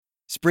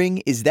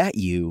Spring, is that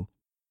you?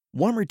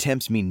 Warmer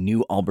temps mean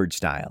new Allbirds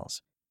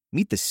styles.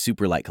 Meet the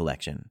Superlight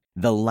Collection,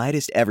 the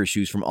lightest ever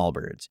shoes from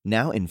Allbirds,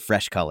 now in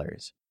fresh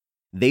colors.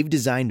 They've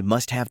designed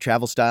must-have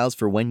travel styles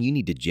for when you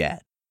need to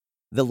jet.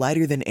 The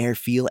lighter-than-air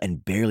feel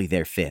and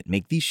barely-there fit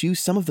make these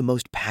shoes some of the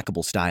most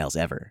packable styles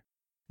ever.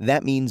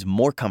 That means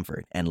more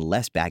comfort and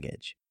less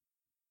baggage.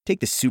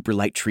 Take the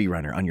Superlight Tree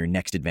Runner on your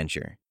next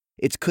adventure.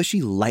 Its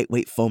cushy,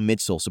 lightweight foam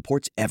midsole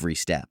supports every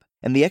step,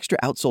 and the extra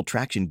outsole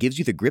traction gives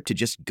you the grip to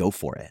just go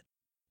for it.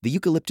 The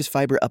eucalyptus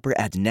fiber upper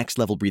adds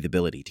next-level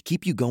breathability to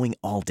keep you going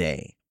all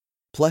day.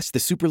 Plus, the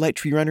Superlight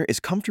Tree Runner is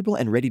comfortable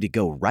and ready to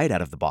go right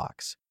out of the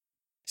box.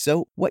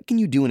 So, what can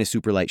you do in a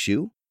Superlight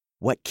shoe?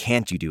 What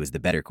can't you do is the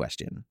better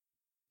question.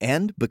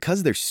 And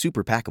because they're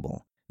super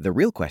packable, the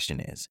real question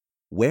is,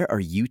 where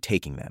are you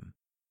taking them?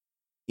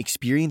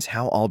 Experience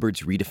how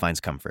Allbirds redefines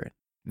comfort.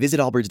 Visit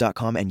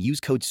allbirds.com and use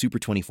code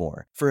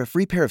SUPER24 for a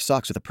free pair of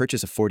socks with a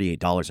purchase of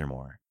 $48 or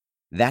more.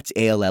 That's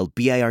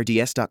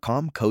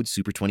ALLBIRDS.com, code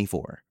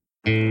SUPER24.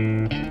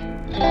 From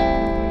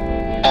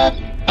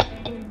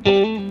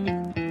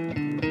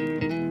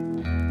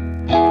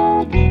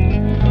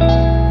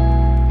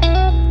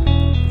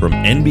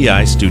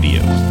NBI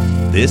Studios,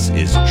 this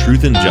is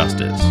Truth and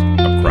Justice,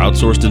 a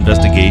crowdsourced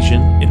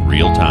investigation in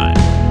real time.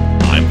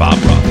 I'm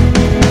Bob Roth.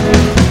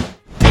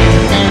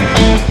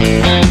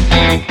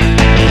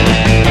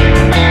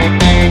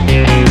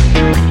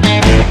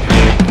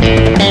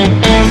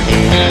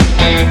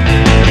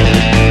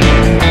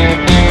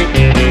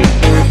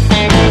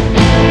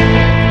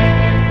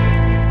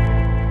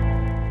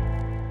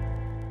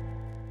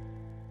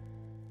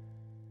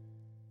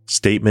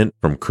 Statement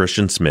from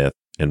Christian Smith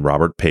and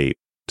Robert Pape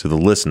to the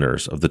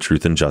listeners of the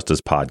Truth and Justice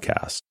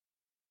podcast.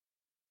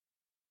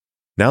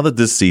 Now that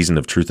this season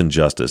of Truth and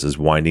Justice is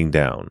winding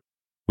down,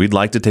 we'd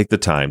like to take the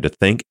time to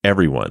thank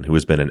everyone who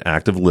has been an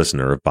active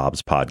listener of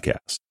Bob's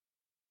podcast.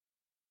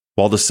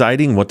 While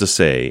deciding what to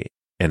say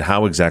and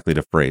how exactly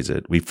to phrase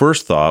it, we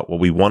first thought what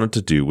we wanted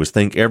to do was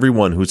thank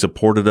everyone who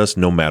supported us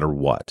no matter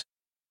what.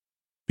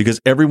 Because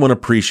everyone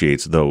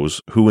appreciates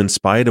those who, in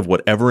spite of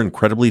whatever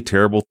incredibly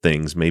terrible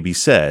things may be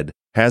said,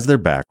 has their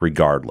back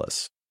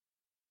regardless.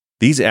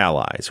 These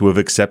allies who have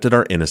accepted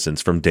our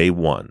innocence from day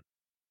one,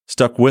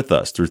 stuck with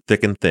us through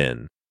thick and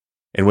thin,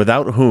 and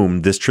without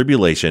whom this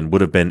tribulation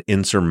would have been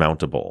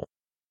insurmountable,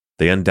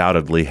 they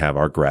undoubtedly have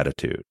our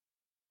gratitude.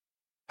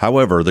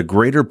 However, the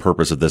greater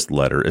purpose of this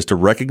letter is to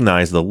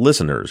recognize the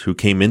listeners who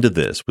came into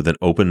this with an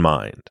open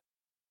mind,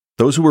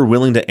 those who were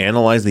willing to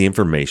analyze the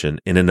information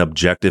in an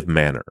objective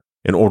manner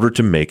in order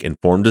to make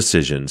informed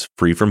decisions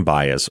free from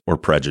bias or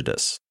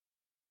prejudice.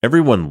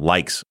 Everyone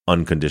likes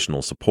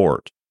unconditional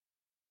support,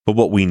 but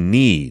what we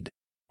need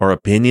are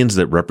opinions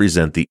that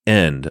represent the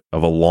end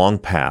of a long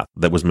path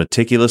that was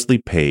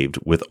meticulously paved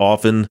with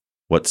often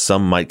what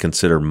some might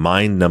consider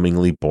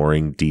mind-numbingly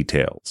boring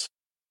details.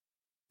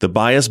 The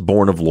bias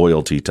born of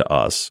loyalty to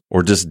us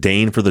or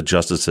disdain for the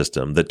justice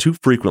system that too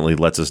frequently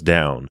lets us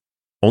down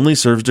only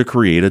serves to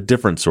create a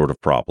different sort of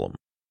problem,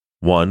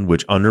 one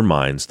which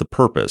undermines the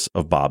purpose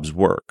of Bob's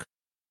work.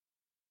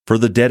 For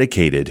the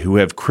dedicated who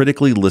have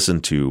critically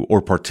listened to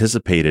or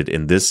participated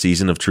in this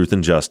season of Truth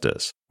and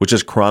Justice, which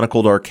has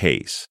chronicled our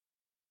case,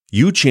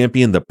 you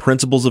champion the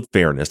principles of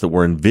fairness that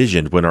were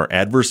envisioned when our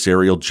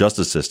adversarial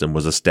justice system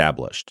was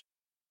established.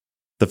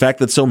 The fact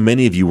that so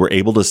many of you were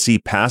able to see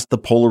past the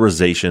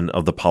polarization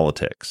of the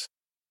politics,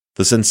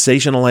 the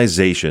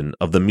sensationalization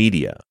of the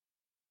media,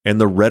 and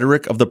the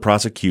rhetoric of the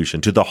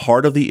prosecution to the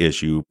heart of the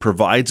issue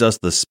provides us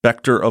the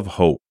specter of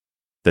hope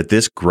that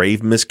this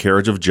grave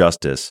miscarriage of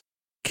justice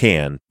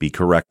can be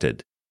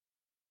corrected.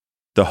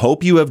 The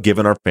hope you have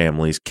given our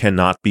families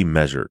cannot be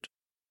measured.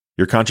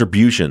 Your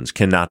contributions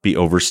cannot be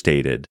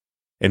overstated,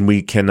 and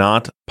we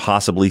cannot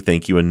possibly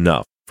thank you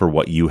enough for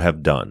what you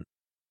have done.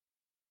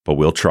 But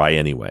we'll try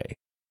anyway.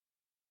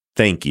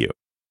 Thank you.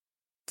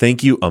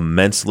 Thank you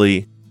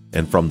immensely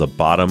and from the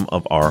bottom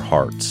of our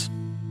hearts.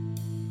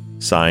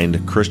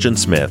 Signed, Christian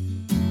Smith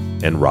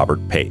and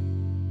Robert Pape.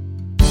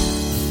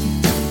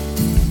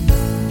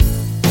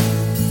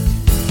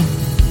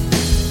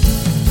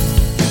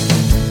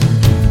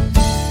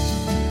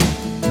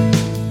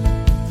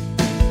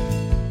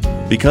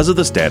 Because of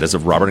the status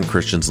of Robert and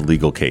Cristin's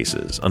legal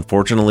cases,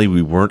 unfortunately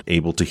we weren't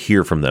able to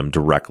hear from them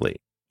directly,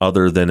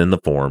 other than in the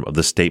form of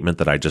the statement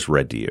that I just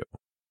read to you.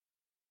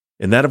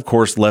 And that, of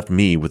course, left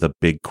me with a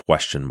big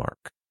question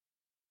mark.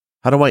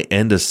 How do I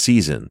end a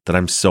season that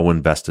I'm so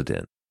invested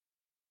in?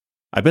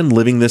 I've been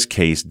living this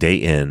case day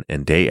in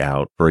and day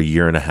out for a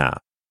year and a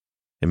half,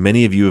 and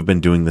many of you have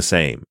been doing the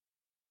same.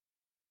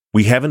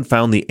 We haven't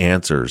found the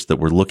answers that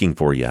we're looking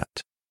for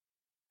yet,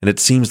 and it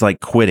seems like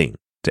quitting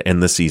to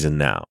end the season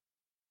now.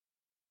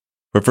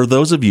 But for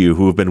those of you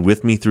who have been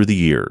with me through the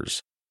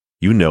years,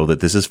 you know that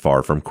this is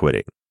far from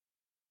quitting.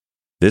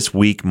 This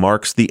week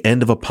marks the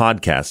end of a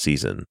podcast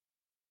season,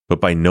 but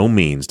by no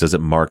means does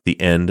it mark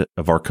the end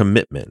of our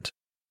commitment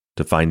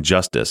to find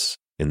justice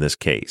in this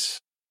case.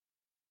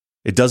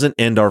 It doesn't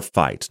end our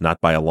fight, not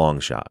by a long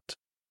shot.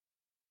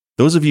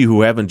 Those of you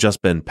who haven't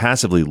just been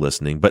passively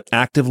listening, but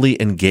actively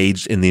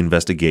engaged in the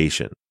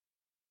investigation,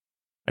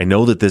 I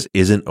know that this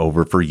isn't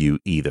over for you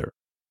either.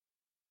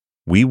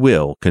 We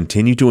will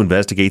continue to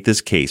investigate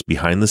this case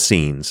behind the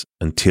scenes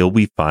until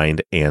we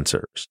find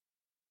answers.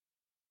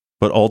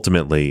 But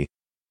ultimately,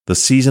 the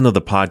season of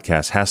the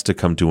podcast has to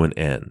come to an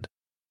end.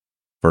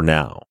 For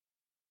now.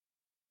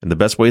 And the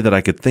best way that I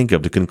could think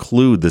of to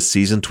conclude the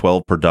season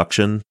 12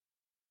 production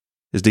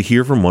is to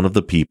hear from one of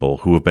the people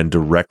who have been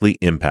directly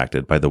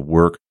impacted by the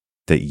work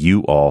that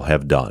you all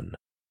have done.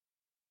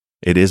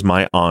 It is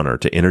my honor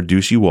to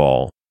introduce you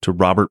all to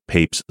Robert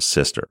Pape's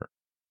sister,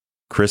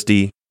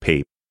 Christy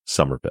Pape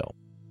Somerville.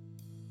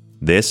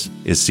 This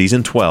is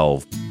season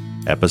 12,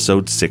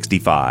 episode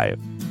 65.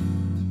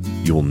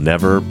 You'll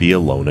never be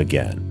alone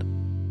again.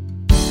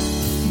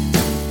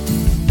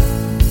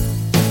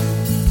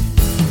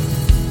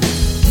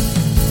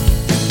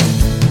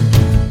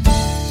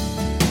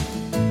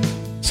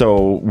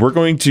 So we're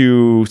going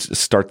to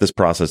start this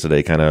process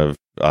today, kind of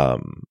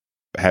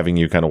having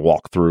you kind of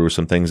walk through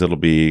some things that'll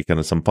be kind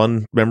of some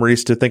fun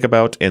memories to think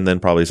about, and then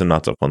probably some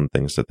not so fun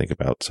things to think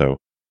about. So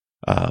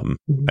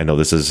I know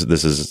this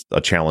is a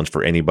challenge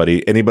for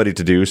anybody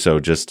to do. So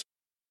just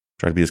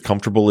try to be as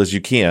comfortable as you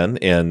can.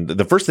 And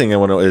the first thing I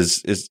want to know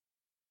is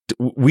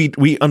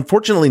we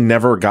unfortunately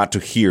never got to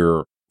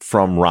hear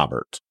from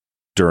Robert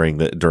during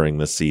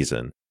this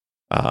season.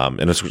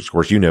 And of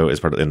course, as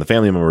part of in the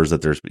family members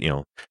that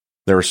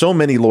there are so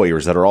many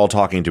lawyers that are all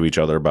talking to each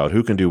other about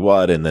who can do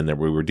what. And then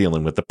we were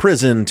dealing with the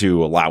prison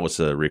to allow us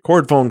to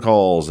record phone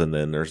calls. And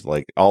then there's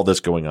like all this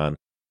going on.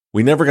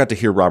 We never got to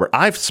hear Robert.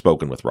 I've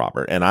spoken with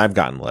Robert and I've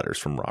gotten letters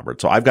from Robert.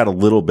 So I've got a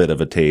little bit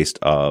of a taste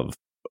of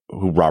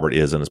who Robert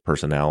is and his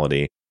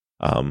personality.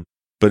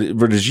 But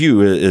as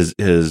you, is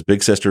his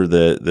big sister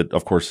that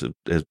of course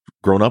has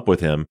grown up with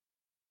him.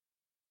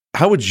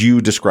 How would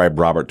you describe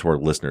Robert to our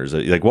listeners?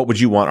 Like, what would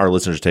you want our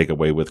listeners to take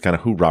away with kind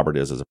of who Robert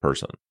is as a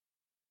person?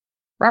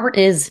 Robert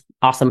is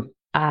awesome.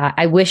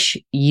 I wish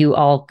you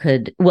all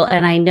could. Well,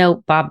 and I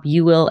know, Bob,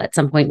 you will at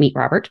some point meet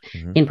Robert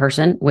in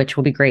person, which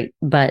will be great.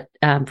 But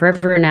for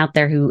everyone out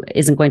there who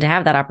isn't going to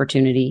have that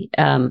opportunity,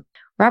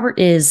 Robert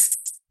is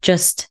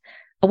just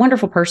a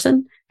wonderful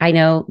person. I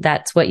know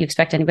that's what you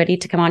expect anybody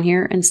to come on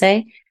here and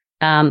say.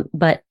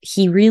 But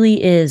he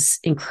really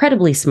is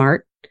incredibly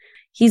smart.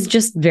 He's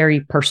just very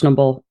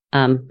personable.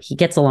 He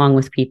gets along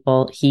with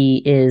people.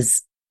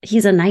 He's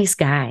a nice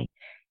guy.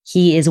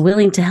 He is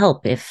willing to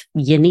help if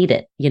you need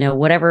it.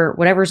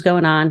 Whatever's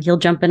going on, he'll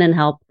jump in and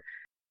help.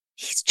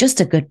 He's just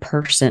a good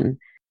person.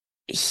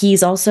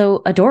 He's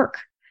also a dork.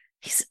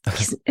 He's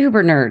an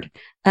uber nerd.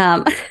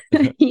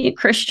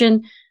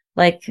 Christian,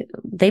 like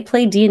they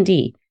play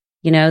D&D.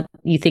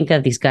 You think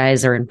of these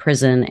guys are in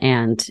prison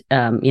and,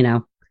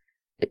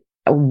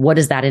 what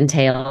does that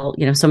entail?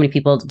 So many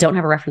people don't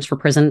have a reference for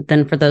prison.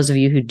 Then for those of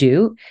you who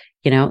do,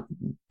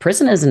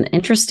 prison is an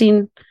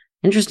interesting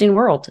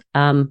world.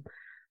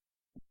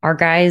 Our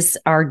guys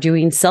are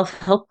doing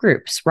self-help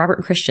groups, Robert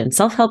and Cristin,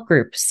 self-help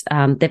groups.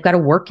 They've got a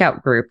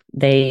workout group.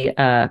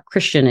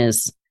 Christian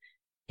is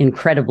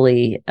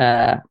incredibly, he's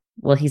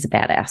a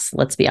badass.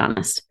 Let's be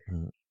honest.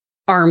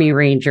 Army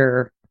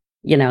Ranger,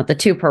 the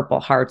 2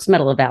 Purple Hearts,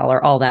 Medal of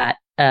Valor, all that.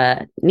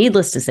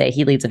 Needless to say,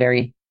 he leads a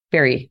very,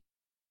 very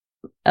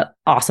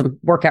awesome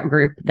workout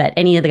group that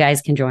any of the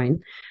guys can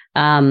join.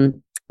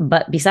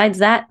 But besides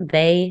that,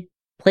 they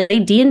play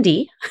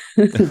D&D,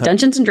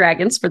 Dungeons and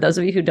Dragons, for those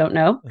of you who don't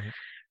know.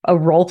 A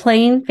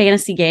role-playing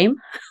fantasy game.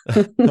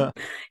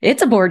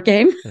 It's a board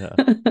game. Yeah.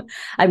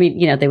 I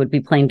mean, they would be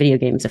playing video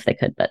games if they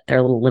could, but they're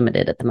a little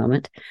limited at the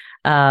moment.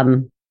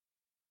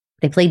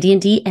 They play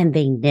D&D and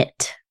they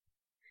knit.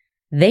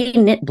 They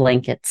knit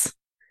blankets.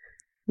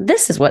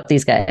 This is what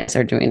these guys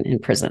are doing in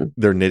prison.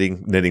 They're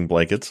knitting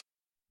blankets.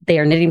 They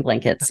are knitting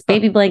blankets,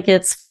 baby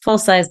blankets,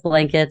 full-size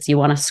blankets. You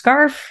want a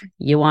scarf?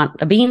 You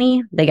want a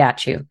beanie? They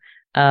got you.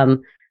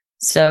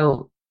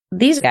 So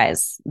these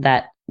guys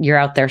that you're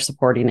out there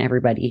supporting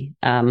everybody,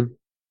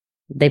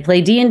 they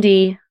play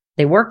D&D,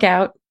 they work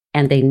out,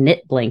 and they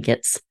knit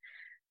blankets.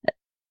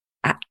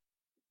 I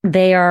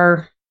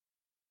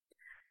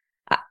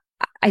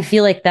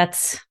feel like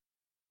that's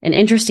an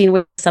interesting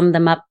way to sum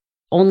them up,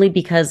 only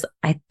because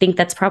I think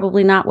that's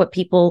probably not what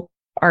people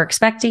are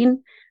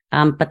expecting.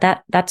 But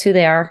that's who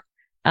they are.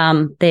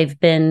 They've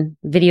been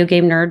video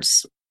game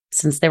nerds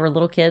since they were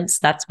little kids.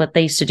 That's what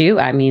they used to do.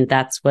 I mean,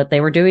 that's what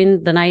they were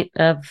doing the night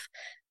of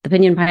the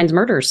Pinyon Pines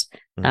murders.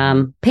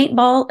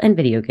 Paintball and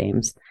video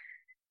games.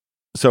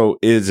 So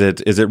is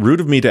it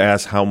rude of me to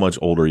ask how much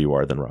older you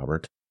are than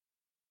Robert?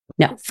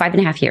 No,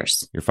 5.5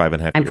 years. You're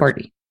 5.5 years. I'm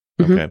 40.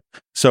 Okay.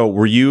 So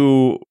were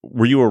you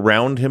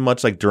around him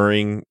much, like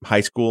during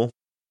high school?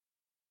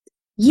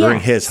 Yeah.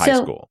 During his high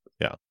school.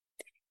 Yeah.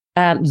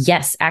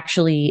 Yes,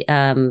 actually,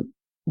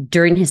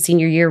 during his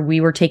senior year,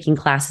 we were taking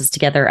classes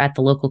together at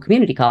the local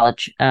community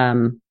college.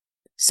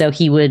 So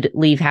he would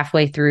leave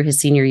halfway through his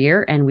senior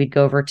year, and we'd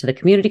go over to the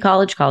community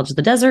college, College of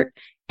the Desert,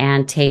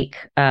 and take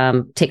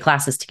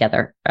classes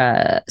together.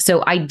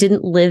 So I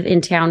didn't live in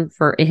town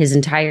for his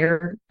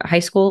entire high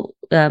school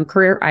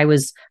career. I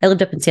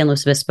lived up in San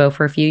Luis Obispo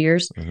for a few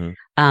years.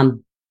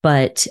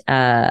 But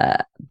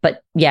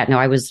yeah, no,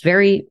 I was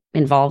very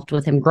involved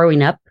with him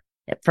growing up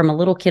from a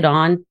little kid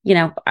on.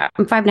 I'm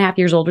 5.5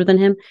 years older than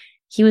him.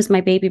 He was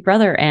my baby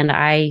brother, and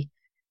I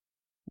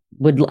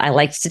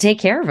liked to take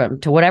care of him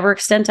to whatever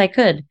extent I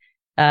could.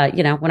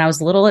 When I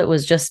was little, it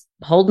was just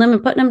holding him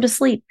and putting him to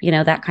sleep,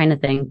 that kind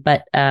of thing.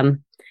 But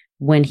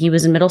when he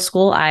was in middle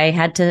school, I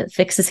had to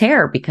fix his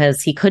hair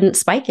because he couldn't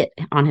spike it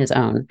on his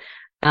own.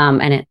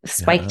 And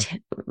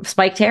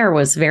spiked hair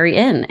was very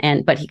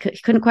in, but he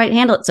couldn't quite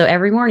handle it. So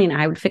every morning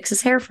I would fix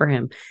his hair for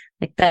him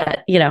like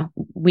that.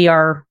 We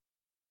are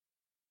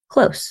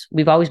close.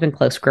 We've always been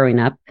close growing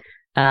up.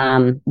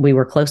 We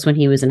were close when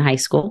he was in high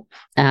school.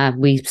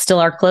 We still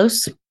are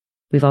close.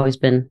 We've always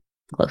been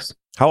close.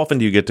 How often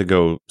do you get to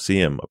go see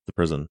him up the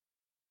prison?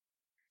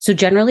 So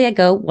generally I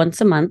go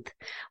once a month.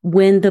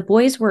 When the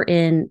boys were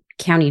in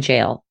county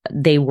jail,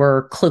 they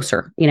were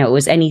closer. It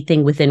was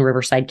anything within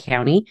Riverside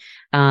County.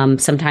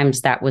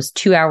 Sometimes that was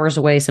 2 hours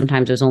away.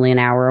 Sometimes it was only an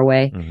hour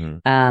away.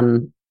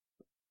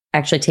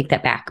 Actually, take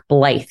that back.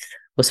 Blythe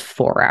was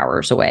 4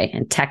 hours away.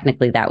 And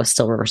technically that was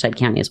still Riverside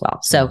County as well.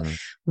 So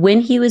when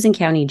he was in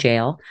county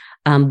jail,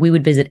 we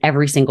would visit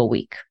every single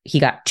week. He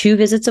got 2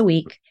 visits a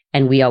week,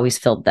 and we always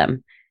filled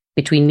them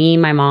between me,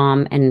 my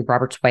mom, and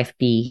Robert's wife,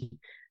 B.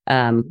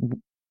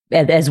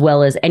 As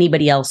well as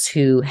anybody else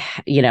who,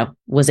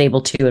 was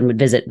able to and would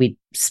visit, we'd,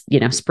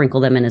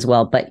 sprinkle them in as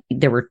well. But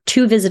there were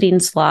 2 visiting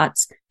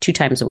slots 2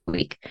 times a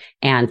week,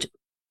 and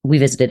we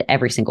visited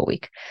every single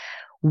week.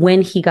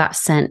 When he got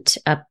sent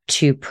up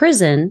to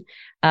prison,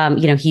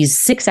 he's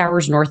 6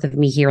 hours north of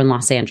me here in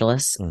Los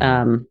Angeles.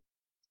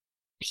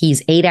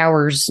 He's 8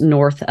 hours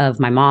north of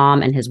my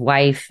mom and his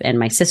wife and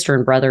my sister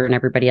and brother and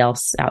everybody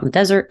else out in the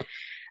desert.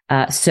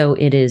 So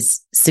it is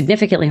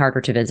significantly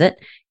harder to visit.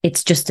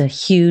 It's just a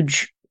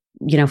huge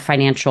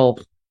financial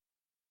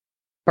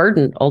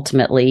burden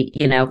ultimately,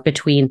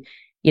 between,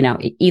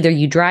 either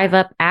you drive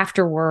up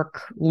after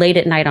work late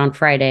at night on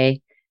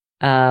Friday,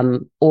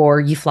 or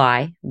you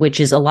fly, which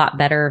is a lot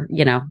better,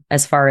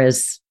 as far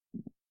as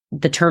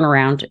the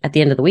turnaround at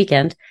the end of the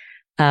weekend.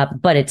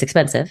 But it's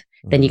expensive.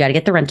 Then you got to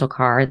get the rental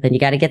car, then you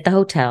got to get the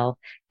hotel,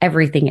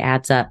 everything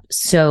adds up.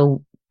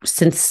 So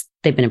since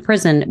they've been in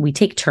prison, we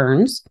take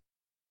turns,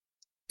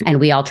 and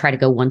we all try to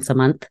go once a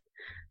month.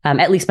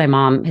 At least my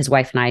mom, his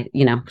wife, and I,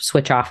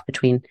 switch off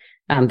between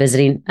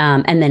visiting.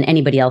 And then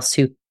anybody else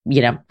who,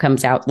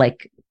 comes out,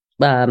 like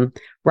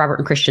Robert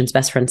and Cristin's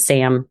best friend,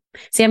 Sam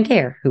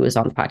Gare, who was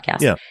on the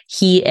podcast. Yeah.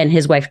 He and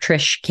his wife,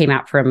 Trish, came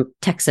out from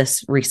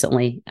Texas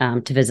recently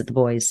to visit the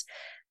boys.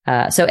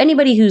 So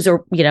anybody who's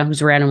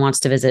around and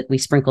wants to visit, we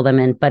sprinkle them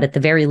in. But at the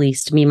very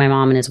least, me, my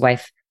mom, and his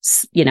wife,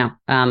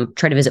 try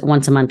to visit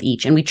once a month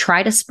each. And we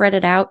try to spread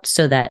it out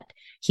so that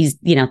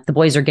the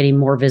boys are getting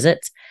more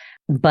visits.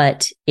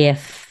 But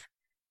if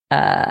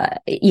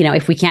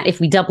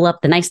we double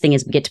up, the nice thing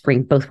is we get to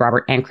bring both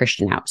Robert and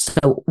Cristin out.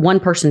 So one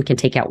person can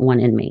take out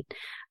one inmate.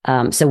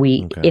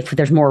 If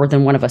there's more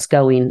than one of us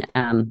going,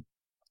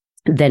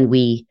 then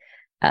we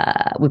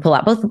pull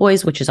out both the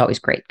boys, which is always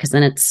great, because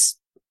then it's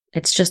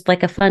just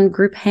like a fun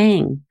group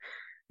hang.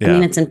 Yeah. I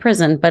mean, it's in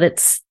prison, but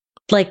it's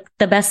like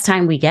the best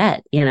time we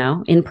get,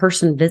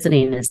 in-person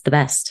visiting is the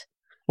best.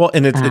 Well,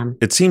 and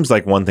it seems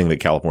like one thing that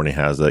California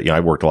has that,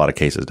 I worked a lot of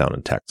cases down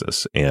in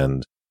Texas,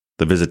 and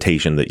the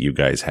visitation that you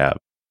guys have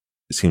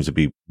seems to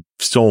be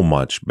so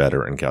much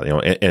better in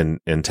California.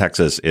 In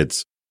Texas,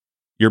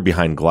 you're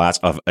behind glass.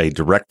 Of a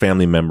direct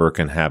family member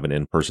can have an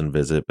in-person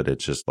visit, but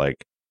it's just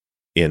like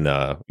in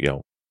a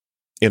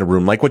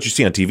room, like what you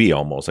see on TV,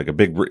 almost like a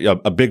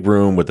big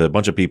room with a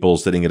bunch of people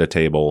sitting at a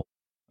table.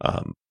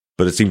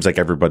 But it seems like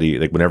everybody,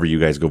 like whenever you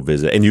guys go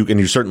visit, and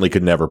you certainly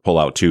could never pull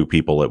out 2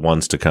 people at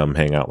once to come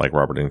hang out like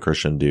Robert and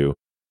Cristin do.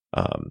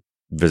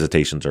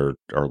 Visitations are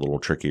a little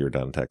trickier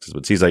down in Texas,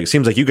 but it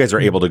seems like you guys are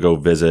able to go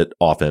visit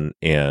often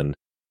and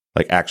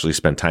like actually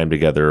spend time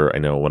together. I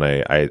know when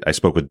I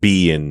spoke with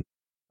B and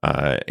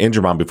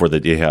your mom before,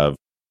 that you have,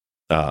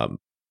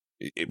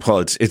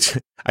 it's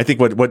I think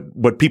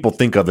what people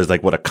think of as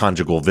like what a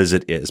conjugal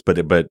visit is, but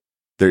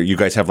there you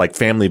guys have like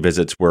family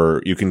visits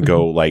where you can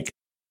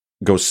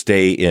go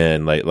stay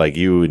in, like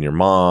you and your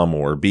mom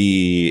or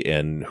B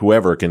and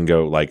whoever can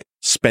go like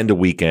spend a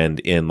weekend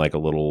in like a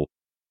little,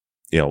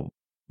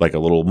 like a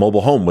little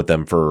mobile home with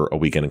them for a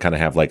weekend and kind of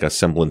have like a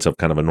semblance of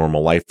kind of a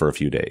normal life for a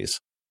few days.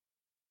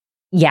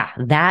 Yeah,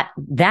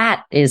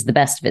 that is the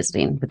best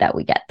visiting that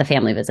we get, the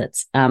family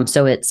visits.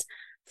 So it's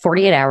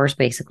 48 hours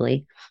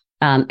basically.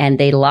 And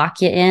they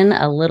lock you in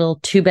a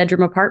little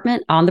 2-bedroom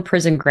apartment on the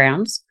prison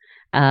grounds.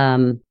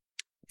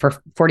 For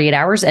 48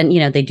 hours, and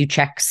they do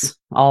checks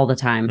all the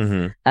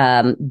time.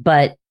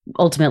 But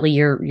ultimately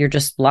you're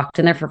just locked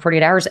in there for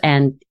 48 hours,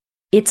 and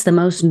it's the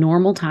most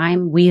normal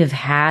time we have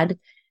had,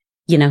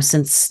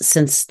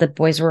 since the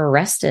boys were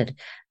arrested.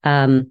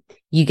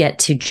 You get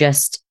to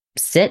just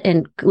sit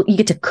and you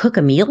get to cook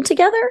a meal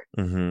together.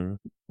 Mm-hmm.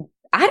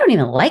 I don't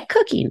even like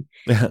cooking.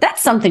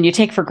 That's something you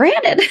take for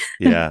granted.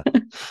 Yeah.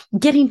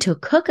 Getting to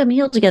cook a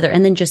meal together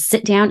and then just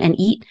sit down and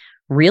eat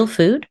real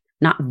food,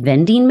 not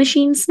vending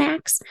machine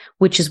snacks,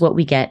 which is what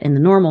we get in the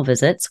normal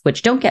visits,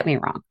 which, don't get me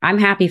wrong, I'm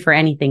happy for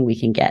anything we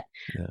can get.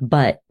 Yeah.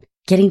 But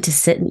getting to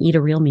sit and eat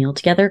a real meal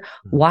together,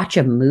 watch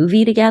a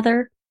movie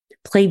together,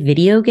 play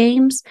video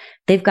games.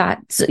 They've got,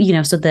 so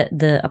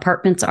the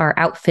apartments are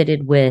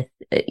outfitted with,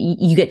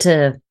 you get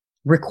to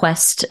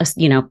request,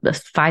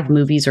 5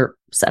 movies or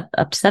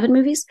up to 7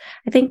 movies,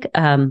 I think,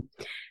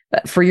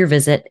 for your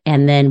visit.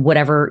 And then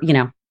whatever,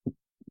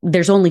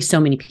 there's only so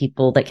many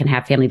people that can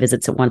have family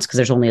visits at once because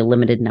there's only a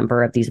limited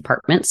number of these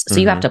apartments. So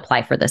you have to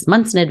apply for this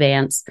months in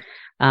advance.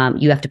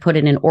 You have to put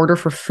in an order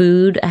for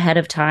food ahead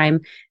of time.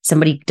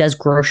 Somebody does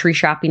grocery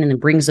shopping and then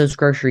brings those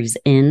groceries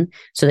in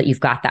so that you've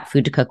got that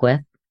food to cook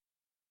with.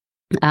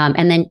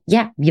 And then,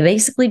 you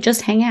basically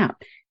just hang out.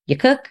 You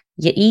cook,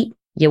 you eat,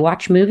 you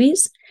watch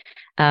movies.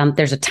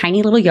 There's a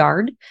tiny little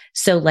yard.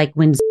 So like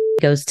when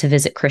goes to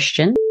visit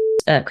Christian's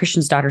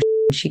daughter,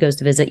 she goes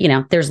to visit,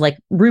 there's like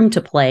room to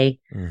play.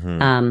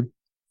 Mm-hmm.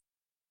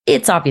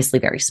 It's obviously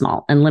very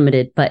small and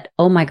limited, but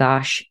oh my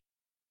gosh,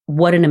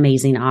 what an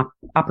amazing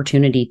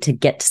opportunity to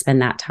get to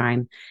spend that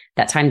time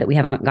that we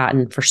haven't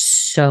gotten for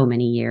so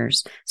many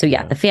years. So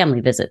the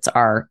family visits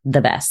are the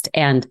best,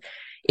 and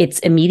it's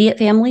immediate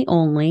family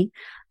only.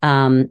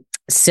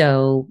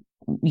 So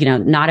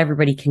not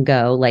everybody can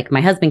go. Like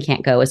my husband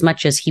can't go as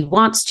much as he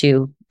wants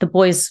to. The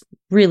boys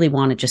really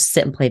want to just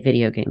sit and play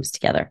video games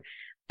together,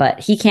 but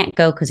he can't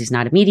go because he's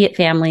not immediate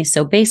family.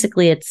 So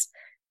basically it's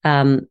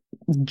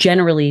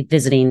generally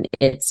visiting,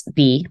 it's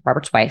B,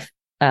 Robert's wife.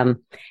 And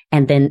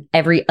then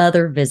every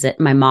other visit,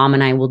 my mom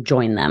and I will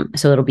join them.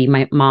 So it'll be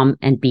my mom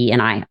and B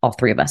and I, all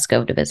 3 of us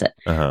go to visit.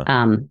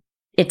 Uh-huh.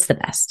 It's the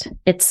best.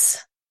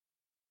 It's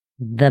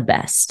the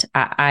best.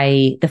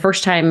 The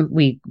first time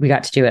we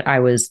got to do it, I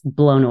was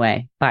blown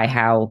away by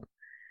how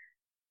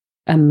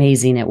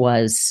amazing it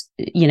was.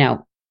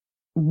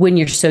 When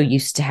you're so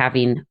used to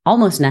having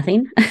almost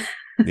nothing,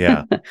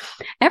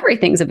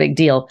 everything's a big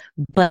deal.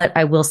 But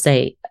I will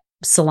say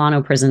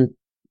Solano Prison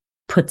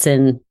puts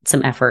in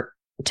some effort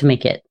to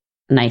make it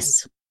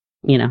nice,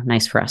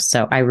 nice for us.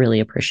 So I really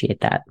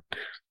appreciate that.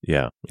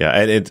 Yeah.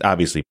 And it's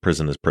obviously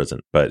prison is prison,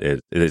 but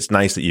it's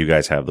nice that you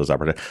guys have those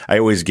opportunities. I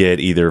always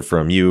get either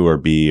from you or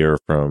B or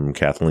from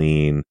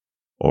Kathleen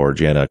or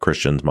Jana,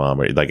 Christian's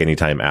mom, or like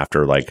anytime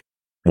after like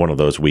one of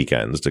those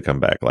weekends to come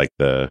back, like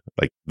the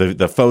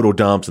photo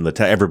dumps and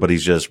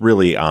everybody's just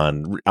really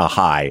on a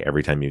high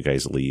every time you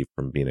guys leave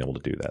from being able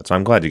to do that. So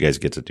I'm glad you guys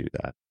get to do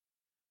that.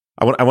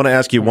 I want to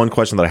ask you one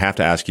question that I have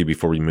to ask you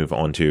before we move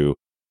on to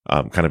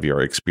kind of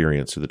your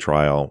experience through the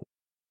trial.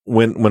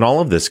 When all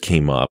of this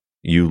came up,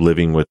 you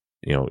living with,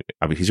 I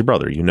mean, he's your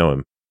brother, you know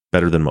him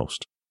better than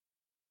most.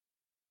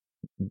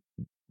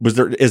 Was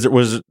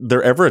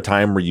there ever a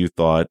time where you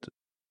thought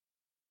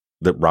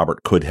that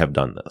Robert could have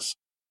done this?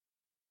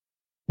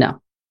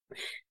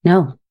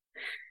 No,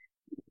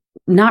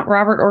 not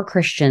Robert or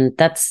Christian.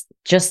 That's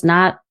just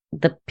not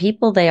the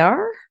people they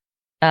are.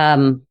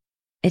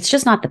 It's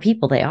just not the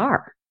people they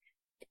are.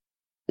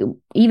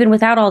 Even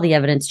without all the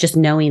evidence, just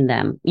knowing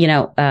them,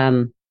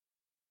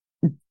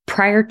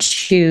 prior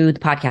to the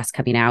podcast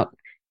coming out,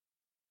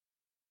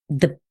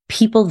 the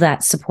people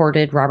that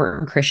supported Robert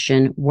and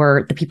Cristin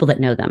were the people that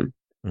know them.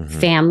 Mm-hmm.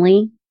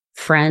 Family,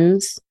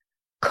 friends,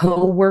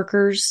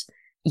 co-workers,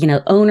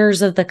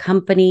 owners of the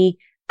company,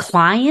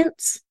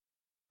 clients.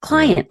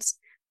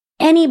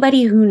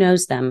 Anybody who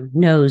knows them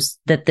knows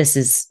that this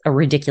is a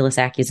ridiculous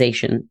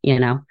accusation.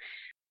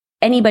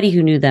 Anybody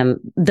who knew them,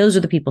 those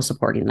are the people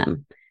supporting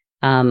them.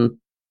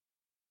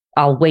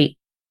 I'll wait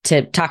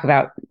to talk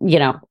about,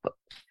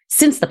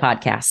 since the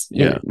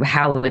podcast,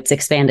 how it's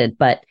expanded,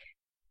 but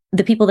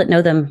the people that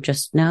know them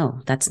just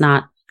know that's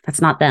not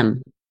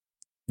them.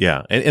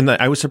 Yeah. And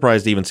I was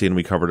surprised to even seeing,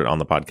 we covered it on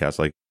the podcast,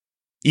 like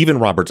even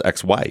Robert's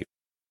ex-wife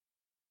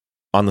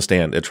on the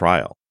stand at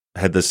trial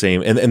had the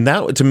same, and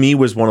that to me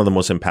was one of the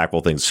most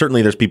impactful things.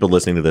 Certainly there's people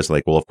listening to this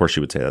like, well, of course she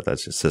would say that,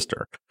 that's his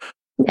sister.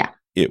 Yeah.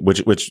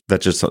 Which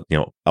that's just,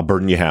 a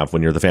burden you have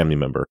when you're the family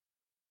member.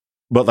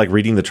 But like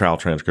reading the trial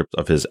transcript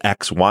of his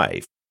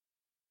ex-wife,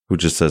 who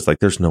just says like,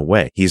 there's no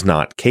way, he's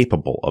not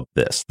capable of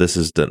this. This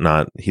is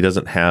not, he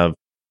doesn't have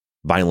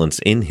violence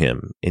in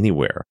him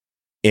anywhere.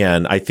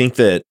 And I think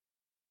that,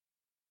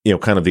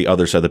 kind of the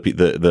other side,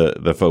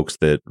 the folks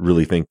that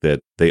really think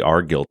that they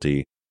are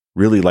guilty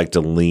really like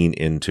to lean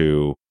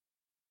into,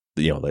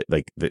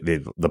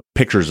 the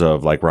pictures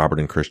of like Robert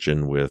and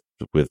Cristin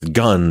with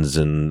guns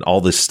and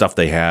all this stuff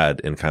they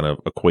had, and kind of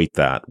equate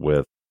that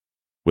with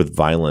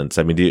violence.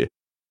 I mean,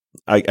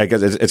 I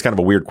guess it's kind of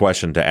a weird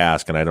question to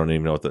ask, and I don't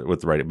even know what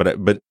the right.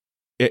 But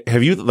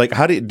have you, like,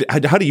 how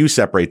do you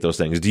separate those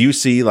things? Do you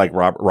see like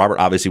Robert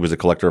obviously was a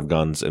collector of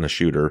guns and a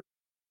shooter,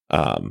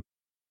 and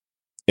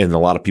a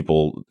lot of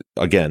people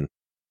again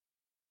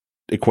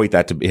equate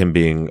that to him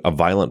being a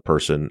violent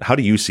person. How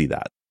do you see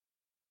that?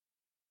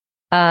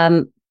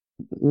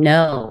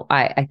 No,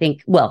 I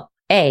think, well,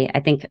 I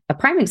think a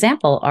prime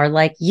example are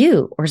like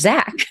you or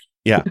Zach.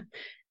 Yeah.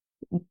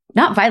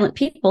 Not violent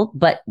people,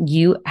 but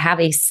you have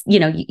it's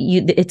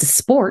a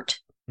sport.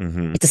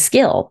 Mm-hmm. It's a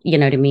skill, you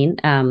know what I mean?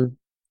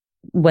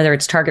 Whether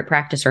it's target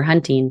practice or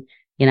hunting,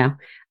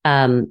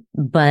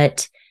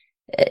 but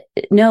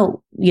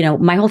no,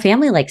 my whole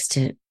family likes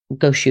to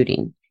go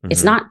shooting. Mm-hmm.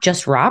 It's not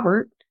just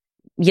Robert,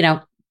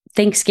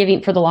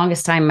 Thanksgiving, for the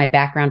longest time, my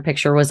background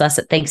picture was us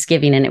at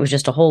Thanksgiving, and it was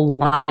just a whole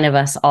line of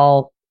us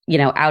all,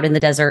 out in the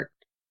desert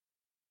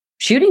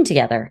shooting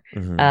together.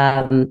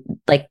 Mm-hmm.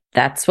 Like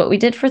that's what we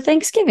did for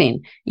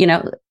Thanksgiving.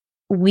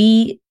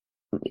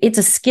 It's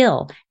a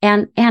skill.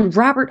 And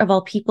Robert, of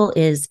all people,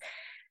 he is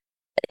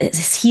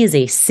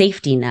a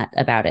safety nut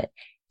about it.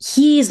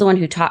 He's the one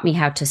who taught me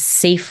how to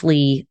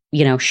safely,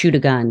 shoot a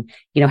gun,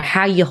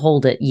 how you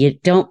hold it. You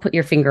don't put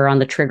your finger on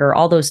the trigger,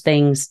 all those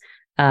things.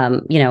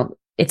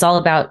 It's all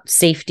about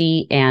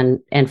safety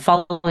and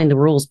following the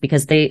rules,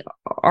 because they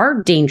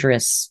are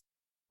dangerous,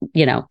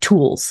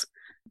 tools.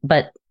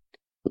 But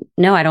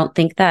no, I don't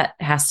think that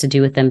has to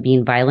do with them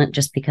being violent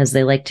just because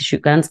they like to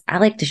shoot guns. I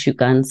like to shoot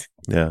guns.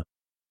 Yeah.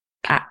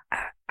 I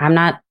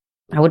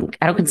don't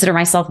consider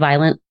myself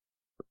violent.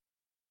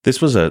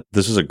 This was a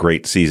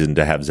great season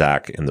to have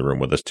Zach in the room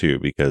with us too,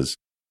 because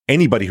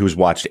anybody who's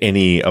watched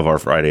any of our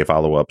Friday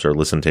follow-ups or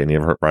listened to any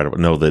of our Friday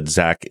know that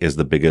Zach is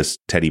the biggest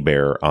teddy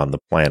bear on the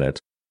planet.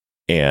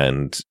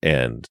 And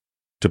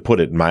to put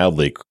it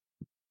mildly,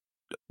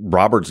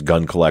 Robert's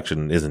gun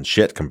collection isn't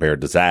shit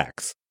compared to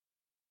Zach's.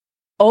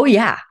 Oh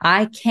yeah,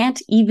 I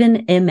can't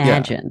even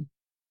imagine.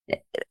 Yeah.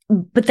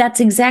 But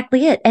that's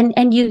exactly it.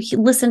 And you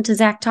listen to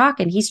Zach talk,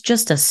 and he's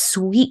just a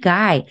sweet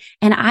guy.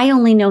 And I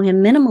only know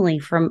him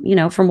minimally from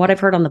what I've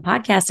heard on the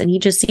podcast, and he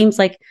just seems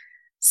like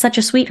such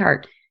a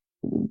sweetheart.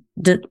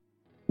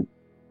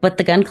 But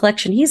the gun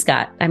collection he's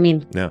got, I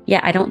mean, yeah,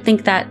 I don't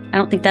think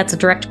that's a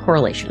direct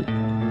correlation.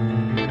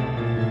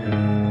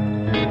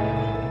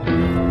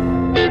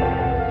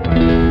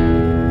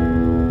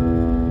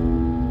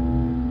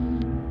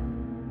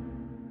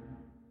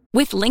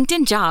 With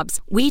LinkedIn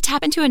Jobs, we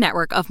tap into a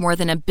network of more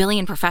than 1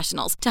 billion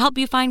professionals to help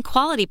you find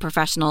quality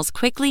professionals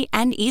quickly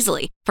and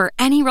easily for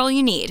any role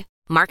you need.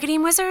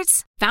 Marketing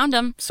wizards? Found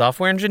them.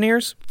 Software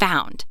engineers?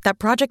 Found. That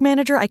project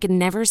manager I could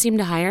never seem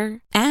to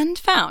hire? And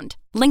found.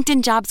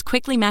 LinkedIn Jobs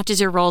quickly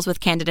matches your roles with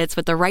candidates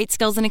with the right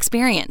skills and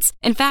experience.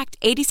 In fact,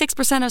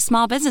 86% of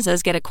small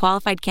businesses get a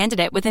qualified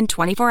candidate within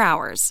 24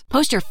 hours.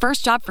 Post your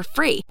first job for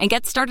free and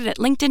get started at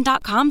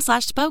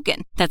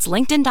linkedin.com/spoken. That's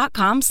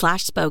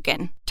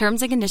linkedin.com/spoken.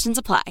 Terms and conditions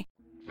apply.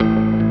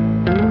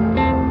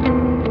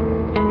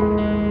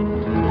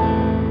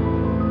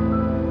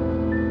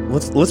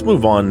 Let's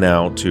move on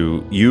now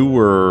to, you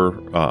were,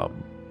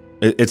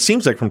 it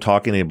seems like from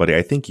talking to anybody,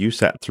 I think you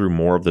sat through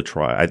more of the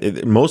trial.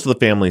 Most of the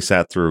family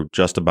sat through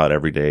just about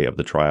every day of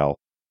the trial.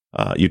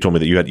 You told me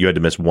that you had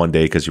to miss one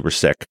day because you were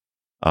sick.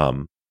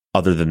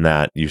 Other than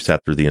that, you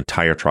sat through the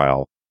entire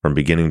trial from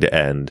beginning to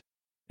end,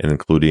 and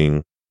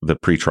including the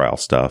pretrial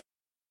stuff.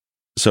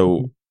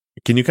 So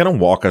can you kind of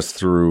walk us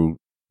through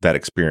that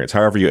experience?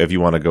 However, if you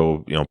want to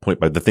go, point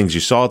by the things you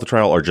saw at the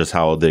trial, or just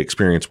how the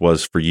experience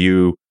was for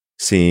you,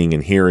 seeing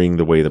and hearing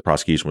the way the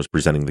prosecution was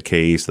presenting the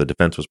case, the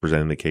defense was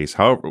presenting the case,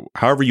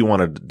 however you want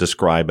to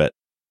describe it,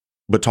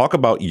 but talk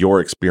about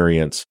your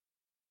experience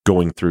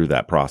going through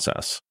that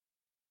process.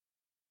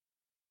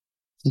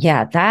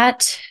 Yeah,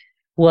 that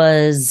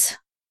was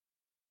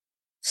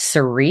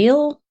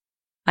surreal,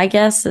 I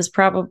guess, is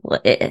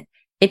probably,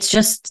 it's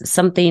just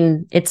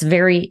something, it's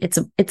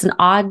an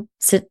odd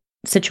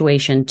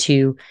situation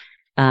to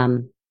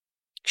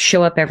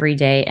show up every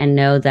day and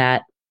know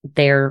that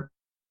they're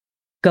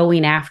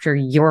going after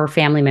your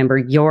family member,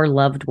 your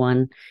loved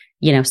one,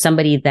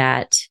 somebody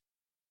that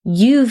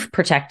you've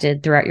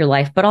protected throughout your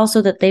life, but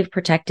also that they've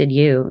protected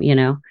you,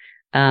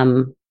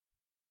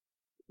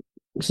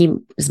 he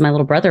is my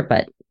little brother,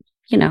 but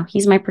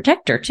he's my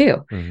protector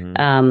too.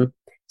 Mm-hmm.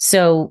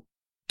 So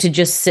to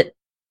just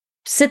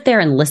sit there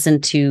and listen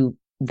to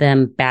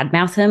them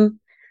badmouth him,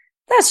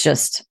 that's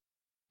just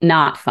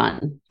not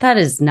fun. That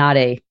is not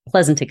a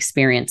pleasant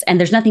experience. And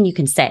there's nothing you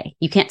can say.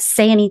 You can't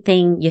say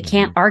anything. You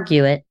can't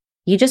argue it.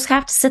 You just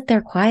have to sit there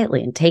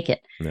quietly and take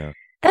it. Yeah.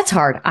 That's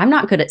hard. I'm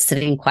not good at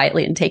sitting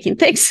quietly and taking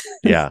things.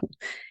 Yeah.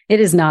 It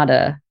is not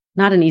an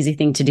easy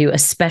thing to do,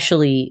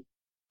 especially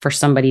for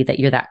somebody that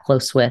you're that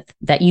close with,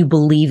 that you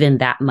believe in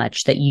that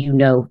much, that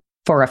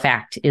for a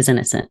fact is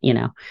innocent,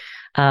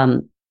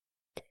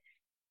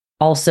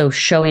 Also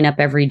showing up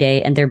every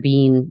day and there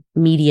being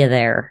media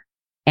there,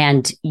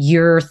 and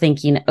you're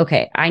thinking,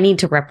 okay, I need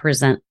to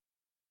represent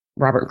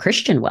Robert and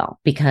Cristin well,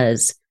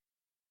 because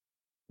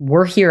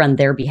we're here on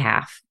their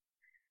behalf.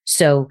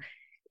 So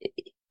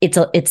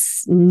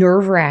it's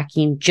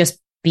nerve-wracking just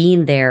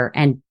being there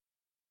and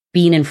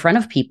being in front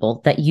of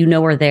people that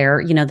are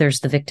there. There's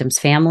the victims'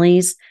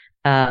 families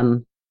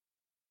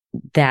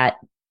that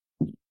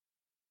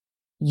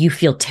you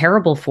feel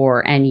terrible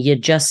for, and you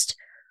just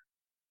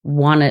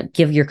want to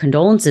give your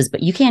condolences,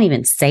 but you can't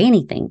even say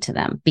anything to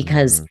them,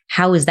 because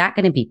how is that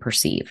going to be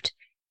perceived?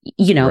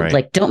 Right.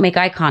 like don't make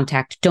eye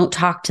contact, don't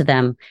talk to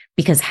them,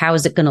 because how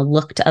is it going to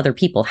look to other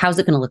people? How's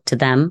it going to look to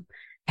them?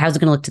 How's it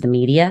going to look to the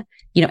media?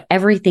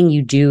 Everything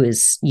you do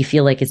is, you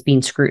feel like it's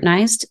being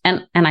scrutinized.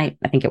 And I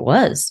think it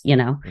was,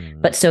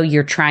 but so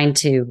you're trying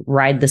to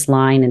ride this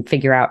line and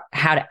figure out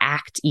how to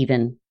act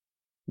even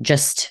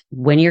just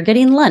when you're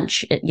getting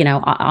lunch,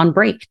 on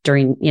break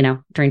during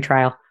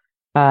trial.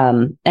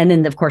 And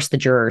then of course the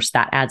jurors,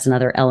 that adds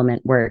another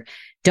element where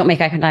don't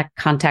make eye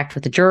contact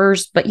with the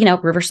jurors, but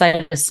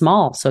Riverside is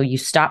small. So you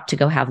stop to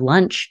go have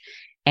lunch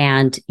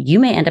and you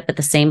may end up at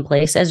the same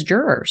place as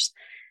jurors.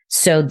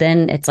 So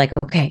then it's like,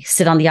 okay,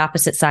 sit on the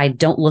opposite side.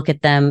 Don't look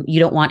at them. You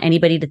don't want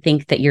anybody to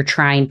think that you're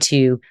trying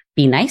to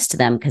be nice to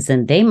them, because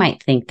then they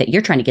might think that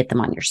you're trying to get them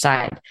on your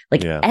side.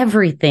 Like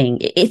everything,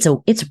 it's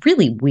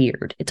really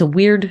weird. It's a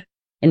weird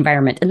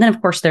environment. And then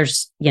of course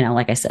there's,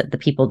 like I said, the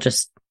people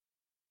just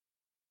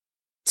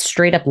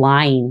straight up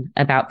lying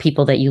about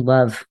people that you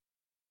love.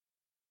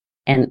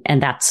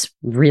 And that's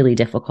really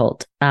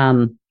difficult.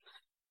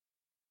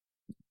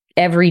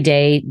 Every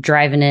day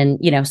driving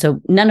in,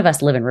 so none of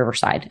us live in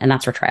Riverside, and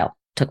that's where trial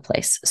took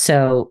place.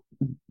 So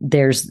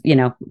there's,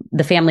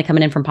 the family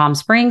coming in from Palm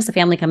Springs, the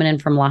family coming in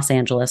from Los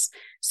Angeles.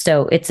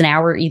 So it's an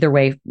hour either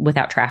way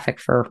without traffic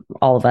for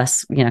all of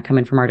us,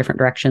 coming from our different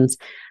directions.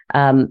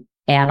 And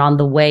on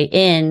the way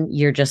in,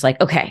 you're just like,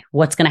 okay,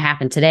 what's going to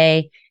happen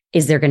today?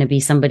 Is there going to be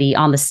somebody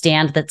on the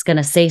stand that's going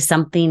to say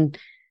something,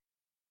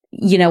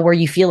 where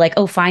you feel like,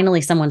 oh,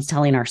 finally someone's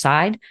telling our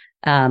side?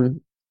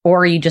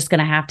 Or are you just going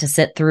to have to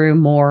sit through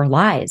more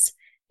lies?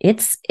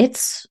 It's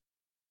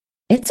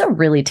a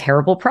really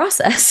terrible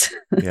process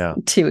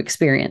to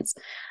experience.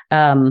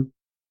 And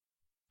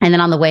then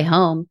on the way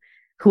home,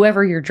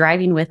 whoever you're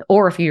driving with,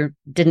 or if you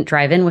didn't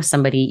drive in with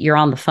somebody, you're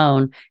on the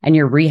phone and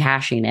you're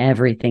rehashing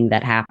everything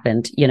that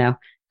happened.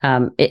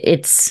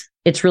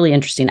 It's really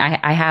interesting.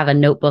 I have a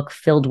notebook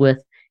filled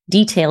with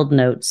detailed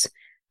notes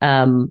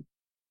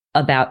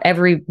about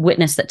every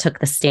witness that took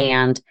the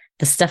stand,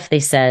 the stuff they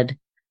said.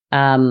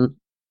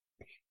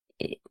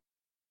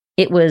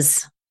 It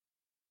was,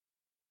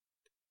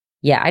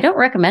 I don't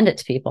recommend it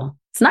to people.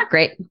 It's not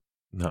great.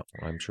 No,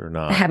 I'm sure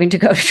not. Having to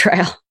go to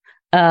trial.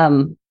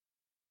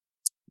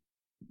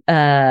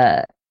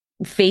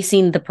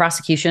 Facing the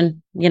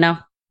prosecution,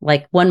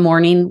 like one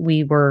morning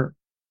we were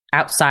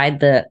outside,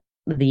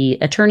 the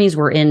attorneys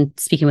were in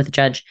speaking with the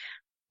judge,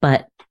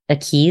 but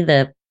Aki,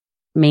 the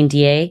main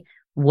DA,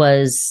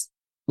 was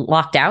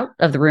locked out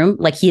of the room.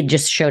 Like he had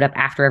just showed up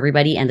after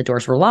everybody and the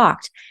doors were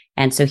locked.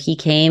 And so he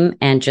came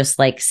and just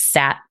like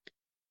sat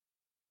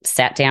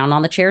down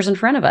on the chairs in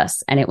front of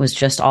us. And it was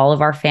just all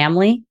of our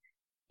family,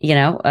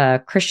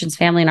 Christian's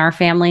family and our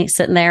family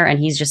sitting there. And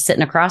he's just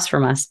sitting across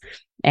from us.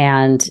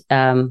 And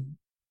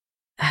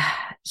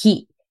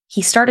he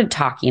started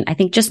talking, I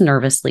think just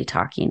nervously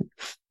talking.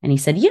 And he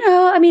said,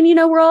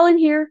 we're all in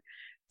here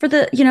for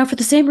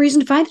the same reason,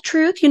 to find the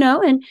truth,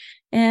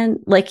 and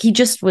like he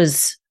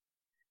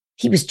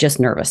was just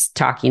nervous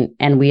talking.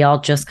 And we all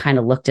just kind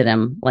of looked at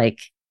him like,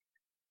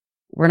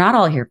 we're not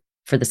all here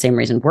for the same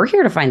reason. We're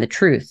here to find the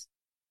truth.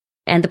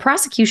 And the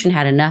prosecution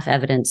had enough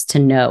evidence to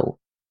know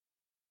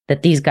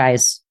that these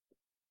guys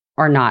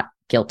are not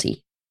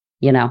guilty,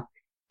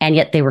 and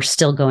yet they were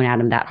still going at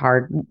him that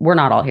hard. We're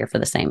not all here for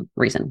the same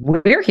reason.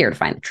 We're here to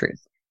find the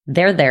truth.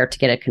 They're there to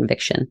get a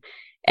conviction.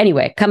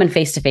 Anyway, coming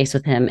face to face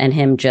with him and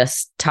him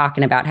just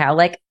talking about how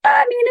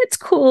it's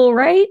cool,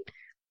 right?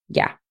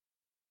 Yeah,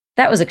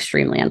 that was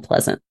extremely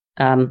unpleasant.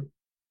 I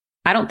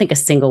don't think a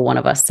single one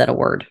of us said a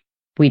word.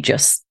 We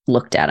just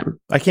looked at him.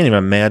 I can't even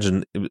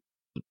imagine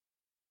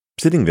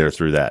sitting there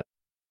through that.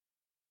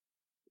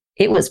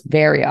 It was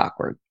very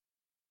awkward.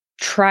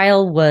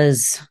 Trial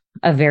was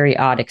a very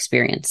odd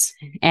experience.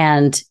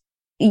 And,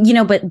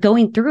 but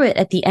going through it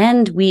at the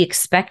end, we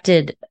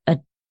expected a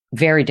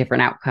very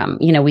different outcome.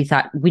 We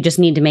thought we just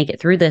need to make it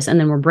through this and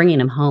then we're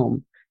bringing him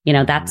home.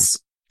 That's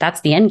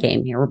the end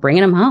game here. We're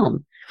bringing him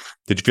home.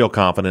 Did you feel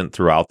confident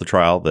throughout the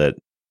trial that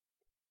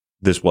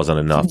this wasn't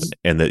enough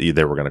and that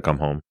they were going to come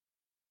home?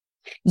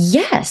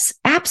 Yes,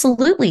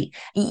 absolutely.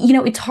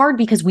 It's hard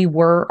because we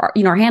were,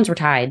 our hands were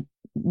tied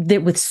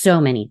with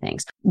so many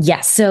things.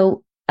 Yes.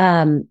 So,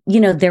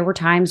 there were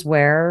times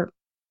where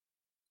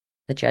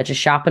the judge is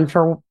shopping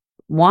for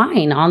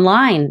wine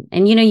online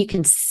and, you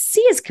can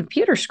see his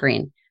computer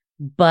screen,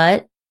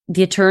 but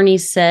the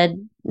attorneys said,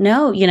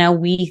 no,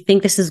 we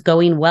think this is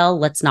going well.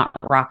 Let's not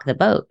rock the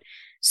boat.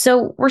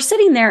 So we're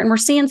sitting there and we're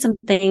seeing some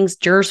things,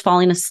 jurors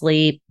falling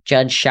asleep,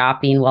 judge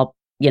shopping while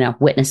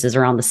witnesses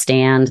are on the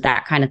stand,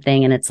 that kind of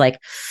thing. And it's like,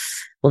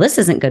 well, this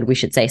isn't good. We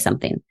should say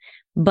something.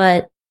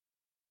 But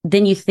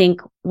then you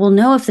think, well,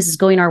 no, if this is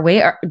going our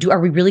way, are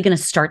we really going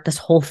to start this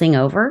whole thing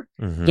over?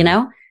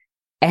 Mm-hmm.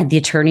 And the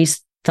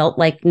attorneys felt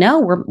like, no,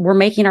 we're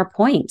making our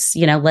points.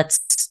 Let's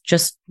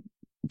just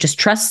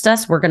trust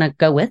us. We're going to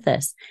go with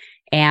this.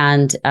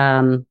 And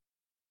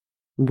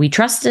we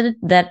trusted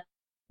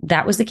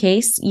that was the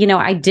case.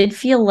 I did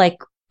feel like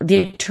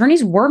the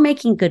attorneys were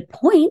making good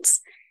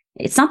points.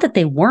 It's not that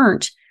they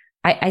weren't.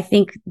 I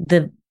think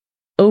the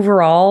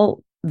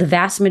overall the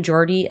vast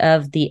majority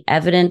of the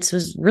evidence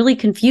was really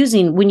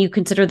confusing when you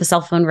consider the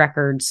cell phone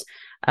records.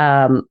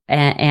 And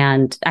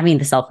I mean,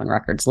 the cell phone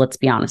records, let's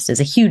be honest, is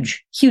a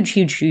huge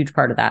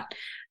part of that.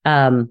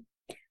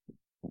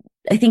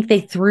 I think they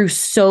threw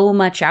so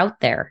much out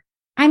there.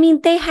 I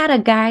mean, they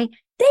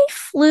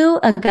flew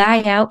a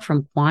guy out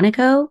from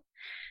Quantico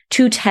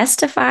to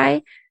testify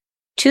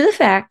to the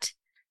fact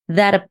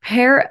that a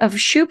pair of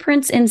shoe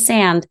prints in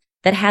sand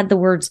that had the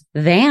words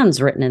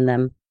Vans written in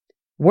them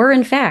were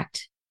in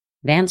fact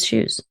Vans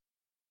shoes.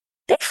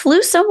 They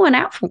flew someone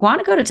out from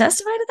Quantico to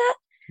testify to that.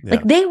 Yeah.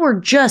 Like they were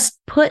just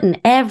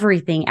putting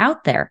everything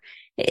out there.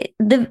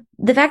 The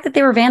fact that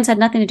they were Vans had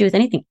nothing to do with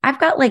anything. I've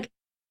got like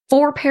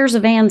 4 pairs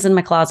of Vans in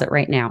my closet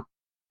right now.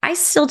 I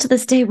still to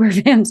this day wear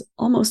Vans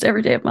almost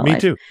every day of my life. Me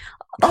too.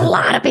 A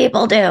lot of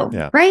people do,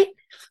 yeah. Right?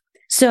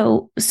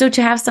 So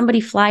to have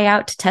somebody fly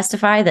out to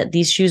testify that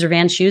these shoes are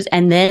Vans shoes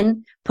and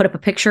then put up a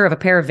picture of a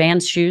pair of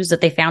Vans shoes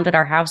that they found at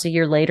our house a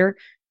year later,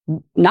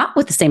 not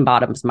with the same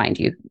bottoms, mind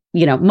you.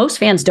 You know, most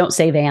fans don't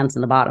say Vans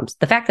in the bottoms.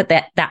 The fact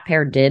that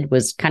pair did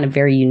was kind of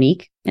very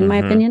unique, in my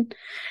opinion.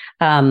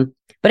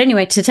 But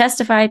anyway, to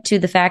testify to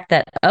the fact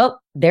that,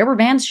 there were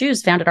Vans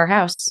shoes found at our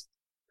house.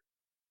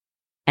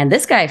 And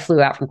this guy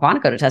flew out from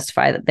Quantico to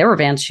testify that there were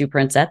Vans shoe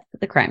prints at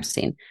the crime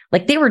scene.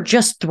 Like they were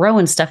just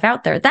throwing stuff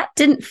out there. That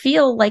didn't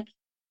feel like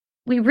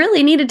we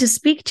really needed to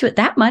speak to it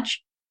that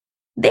much.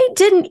 They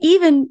didn't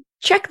even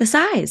check the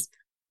size.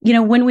 You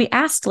know, when we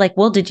asked, like,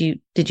 well, did you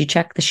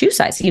check the shoe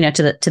size? You know,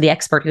 to the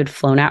expert who had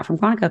flown out from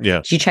Quantico.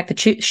 Yeah. Did you check the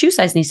shoe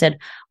size? And he said,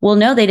 well,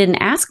 no, they didn't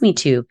ask me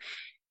to.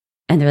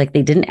 And they're like,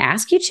 they didn't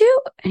ask you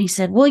to? And he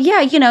said, well,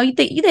 yeah, you know,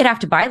 they'd have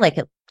to buy like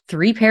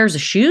 3 pairs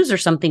of shoes or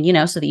something, you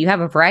know, so that you have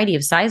a variety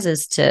of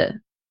sizes to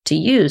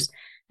use.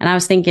 And I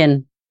was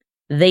thinking,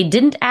 they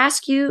didn't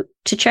ask you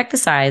to check the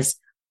size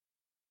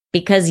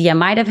because you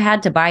might have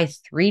had to buy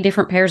 3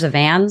 different pairs of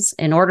Vans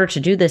in order to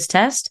do this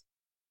test.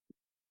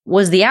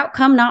 Was the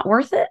outcome not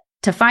worth it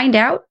to find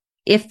out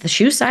if the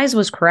shoe size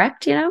was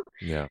correct, you know?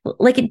 Yeah.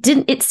 Like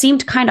it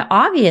seemed kind of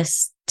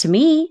obvious to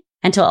me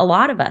and to a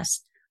lot of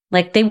us.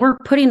 Like they were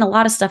putting a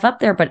lot of stuff up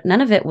there, but none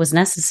of it was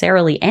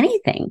necessarily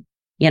anything,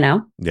 you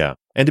know? Yeah.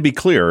 And to be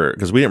clear,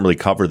 because we didn't really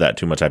cover that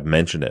too much, I've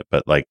mentioned it,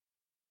 but like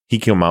he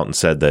came out and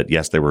said that,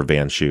 yes, they were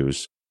Vans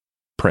shoes,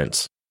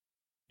 prints.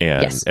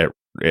 And, yes.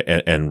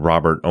 and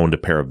Robert owned a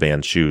pair of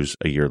Vans shoes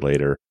a year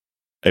later.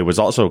 It was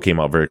also came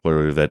out very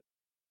clearly that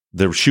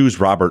the shoes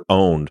Robert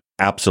owned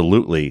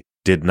absolutely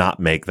did not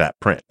make that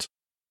print.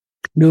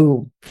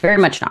 No, very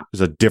much not. It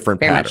was a different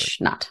very pattern. Much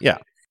not. Yeah.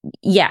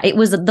 Yeah, it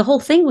was, the whole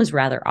thing was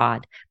rather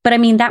odd. But I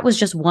mean, that was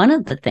just one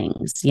of the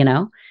things, you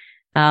know?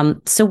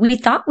 So we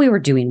thought we were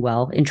doing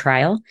well in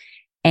trial.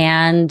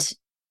 And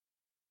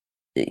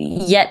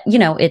yet, you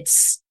know,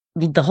 it's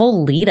the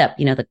whole lead up,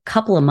 you know, the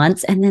couple of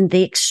months and then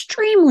the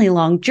extremely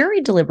long jury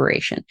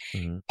deliberation.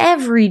 Mm-hmm.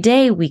 Every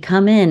day we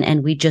come in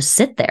and we just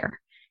sit there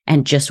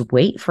and just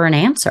wait for an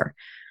answer.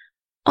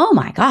 Oh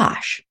my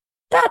gosh.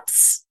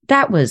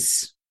 That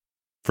was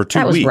for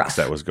 2 weeks rough.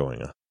 That was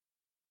going on.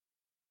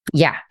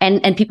 Yeah.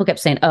 And people kept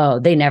saying, oh,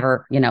 they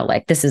never, you know,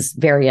 like this is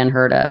very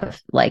unheard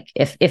of. Like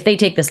if they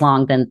take this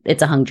long, then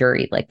it's a hung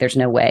jury. Like there's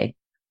no way.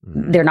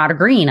 Mm-hmm. They're not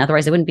agreeing.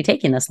 Otherwise they wouldn't be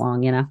taking this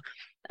long, you know?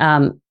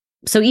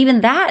 So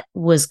even that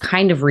was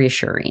kind of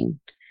reassuring.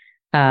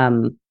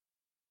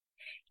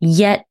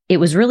 Yet it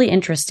was really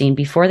interesting.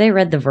 Before they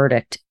read the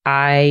verdict,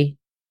 they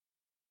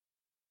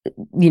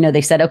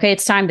said, okay,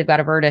 it's time. They've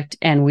got a verdict.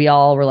 And we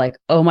all were like,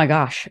 oh my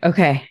gosh.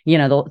 Okay. You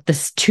know,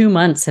 this 2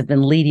 months have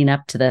been leading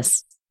up to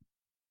this.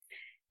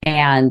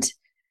 And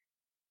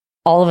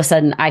all of a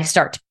sudden I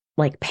start to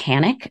like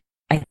panic.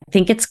 I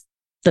think it's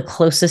the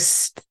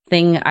closest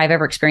thing I've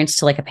ever experienced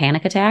to like a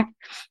panic attack.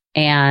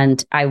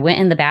 And I went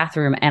in the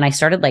bathroom and I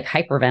started like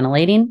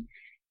hyperventilating.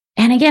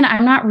 And again,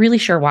 I'm not really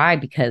sure why,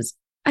 because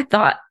I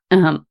thought,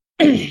 I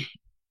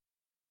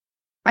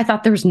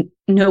thought there was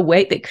no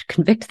way they could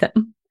convict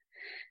them.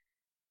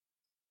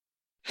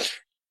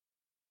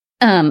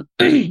 I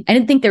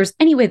didn't think there was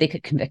any way they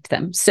could convict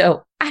them.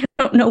 So I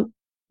don't know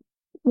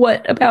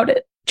what about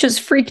it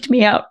just freaked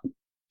me out.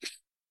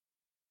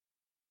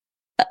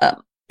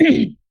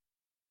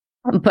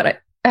 But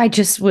I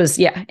just was,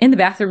 in the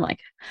bathroom, like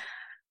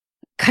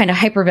kind of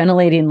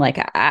hyperventilating. Like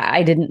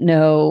I didn't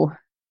know.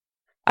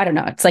 I don't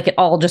know. It's like it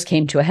all just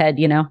came to a head,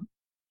 you know.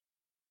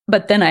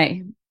 But then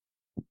I,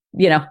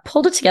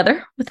 pulled it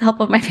together with the help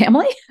of my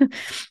family.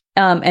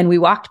 And we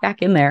walked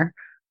back in there.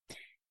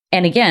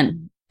 And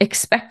again,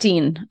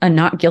 expecting a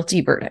not guilty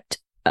verdict.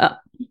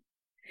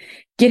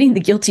 Getting the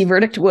guilty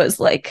verdict was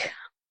like,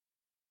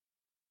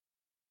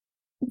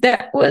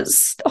 that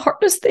was the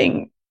hardest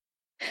thing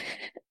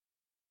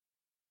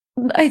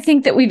I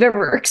think that we've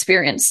ever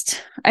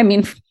experienced. I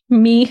mean,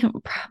 me,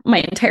 my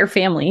entire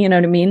family, you know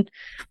what I mean?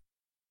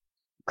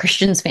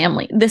 Christian's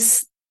family.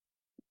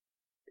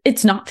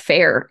 It's not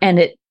fair.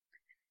 And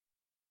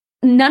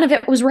none of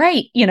it was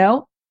right, you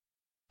know?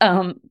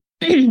 But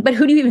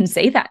who do you even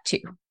say that to?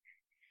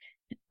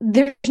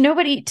 There's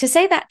nobody to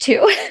say that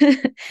to.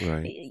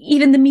 Right.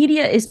 Even the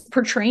media is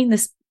portraying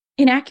this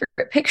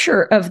inaccurate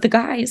picture of the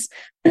guys,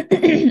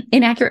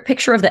 inaccurate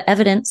picture of the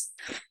evidence.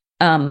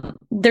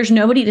 There's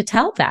nobody to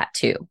tell that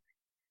to.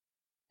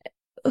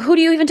 Who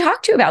do you even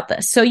talk to about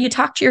this? So you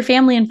talk to your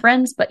family and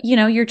friends, but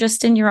you're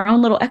just in your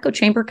own little echo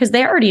chamber because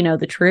they already know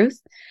the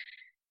truth.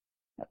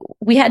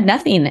 We had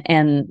nothing,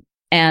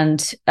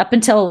 and up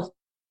until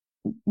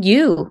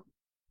you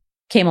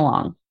came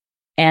along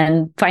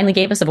and finally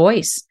gave us a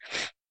voice.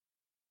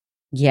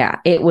 Yeah,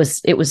 it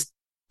was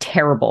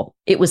terrible.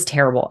 It was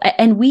terrible.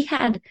 And we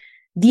had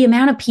the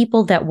amount of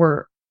people that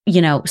were,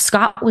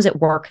 Scott was at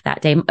work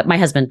that day. My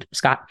husband,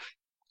 Scott,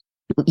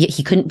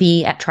 he couldn't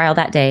be at trial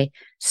that day.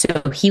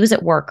 So he was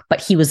at work,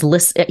 but one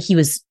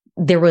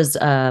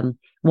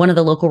of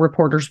the local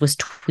reporters was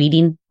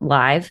tweeting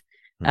live,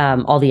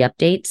 all the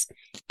updates.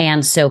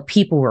 And so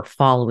people were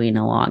following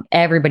along.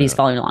 Everybody's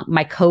following along.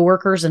 My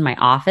coworkers in my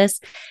office,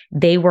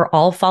 they were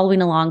all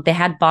following along. They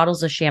had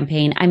bottles of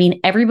champagne. I mean,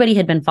 everybody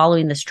had been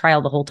following this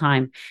trial the whole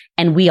time.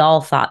 And we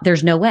all thought,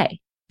 there's no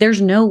way there's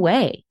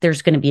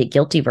going to be a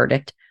guilty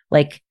verdict.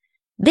 Like,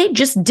 they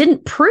just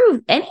didn't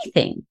prove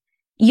anything.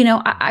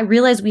 I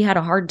realized we had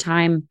a hard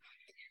time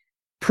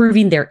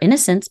proving their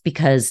innocence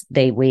because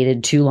they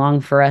waited too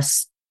long for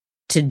us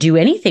to do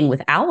anything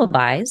with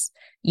alibis.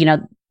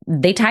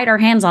 They tied our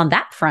hands on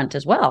that front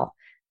as well.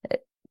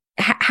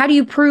 How do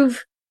you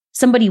prove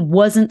somebody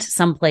wasn't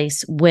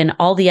someplace when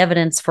all the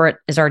evidence for it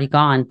is already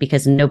gone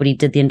because nobody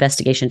did the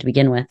investigation to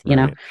begin with,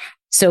 Right.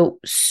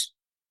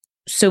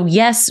 So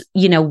yes,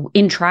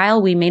 in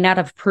trial, we may not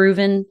have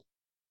proven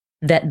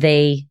that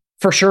they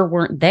for sure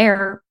weren't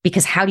there,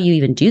 because how do you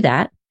even do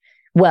that?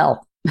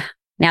 Well,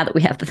 now that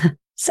we have the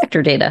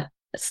sector data,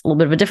 it's a little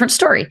bit of a different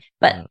story.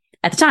 But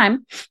at the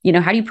time,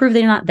 how do you prove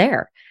they're not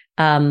there?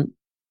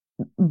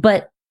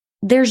 But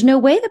there's no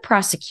way the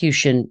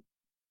prosecution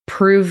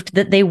proved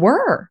that they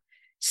were.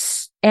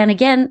 And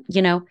again,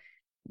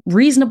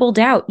 reasonable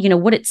doubt,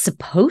 what it's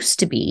supposed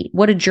to be,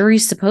 what a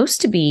jury's supposed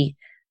to be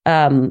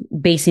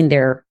basing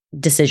their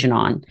decision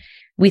on.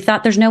 We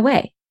thought there's no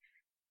way.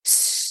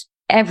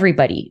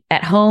 Everybody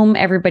at home,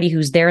 everybody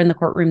who's there in the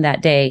courtroom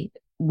that day,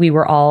 we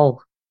were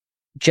all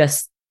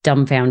just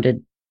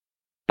dumbfounded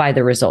by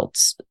the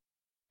results.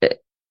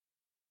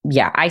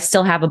 Yeah, I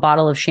still have a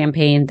bottle of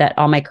champagne that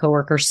all my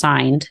coworkers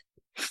signed,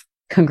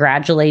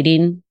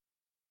 congratulating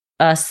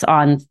us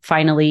on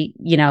finally,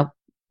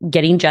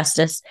 getting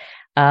justice.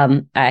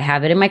 I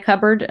have it in my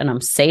cupboard and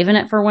I'm saving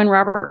it for when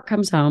Robert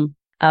comes home.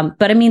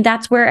 But I mean,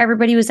 that's where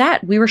everybody was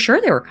at. We were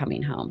sure they were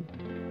coming home.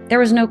 There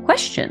was no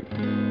question.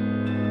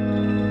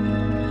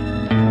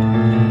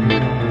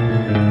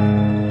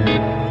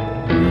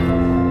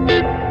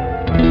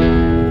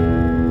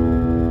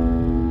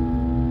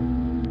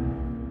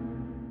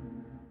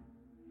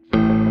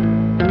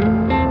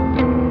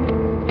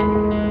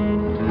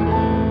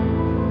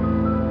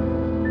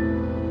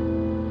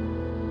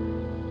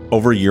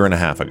 Over a year and a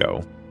half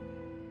ago,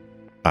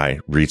 I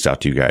reached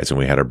out to you guys and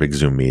we had our big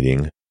Zoom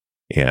meeting,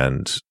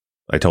 and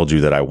I told you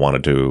that I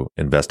wanted to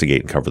investigate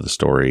and cover the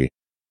story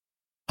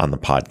on the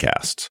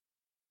podcast.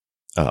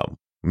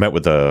 Met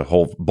with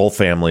both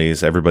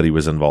families. Everybody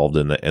was involved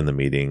in the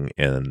meeting,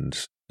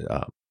 and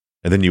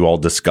then you all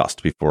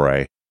discussed before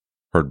I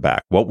heard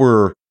back. What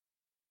were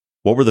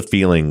the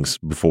feelings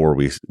before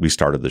we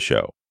started the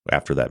show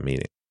after that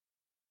meeting?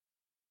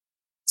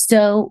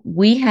 So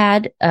we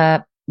had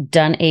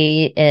done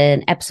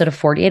an episode of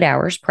 48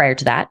 Hours prior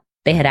to that.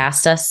 They had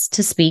asked us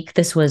to speak.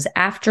 This was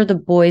after the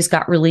boys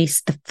got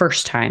released the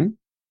first time.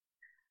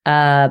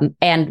 And,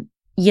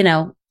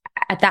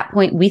 at that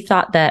point, we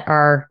thought that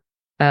our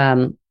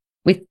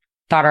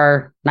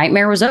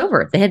nightmare was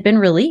over. They had been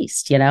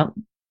released, Oh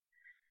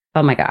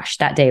my gosh,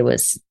 that day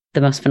was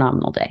the most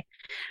phenomenal day.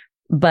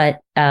 But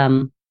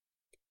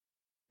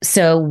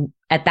so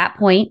at that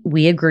point,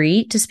 we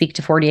agreed to speak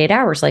to 48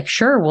 Hours. Like,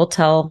 sure, we'll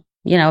tell,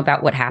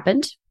 about what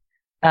happened.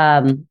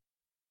 And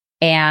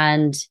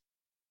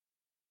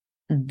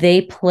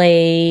they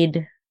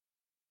played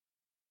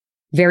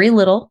very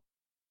little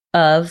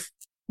of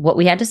what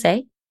we had to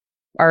say.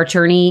 Our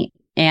attorney,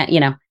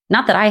 and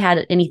not that I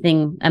had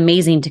anything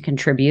amazing to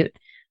contribute,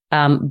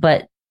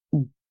 but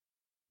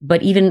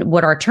even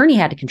what our attorney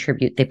had to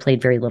contribute, they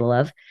played very little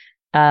of.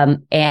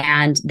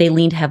 And they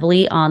leaned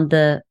heavily on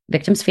the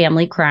victim's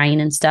family crying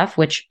and stuff,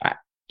 which, I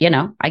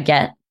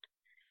get.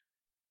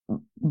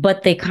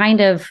 But they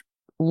kind of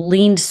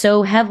leaned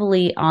so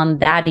heavily on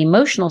that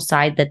emotional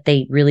side that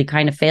they really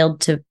kind of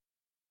failed to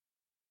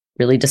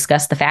really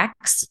discuss the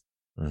facts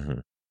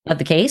of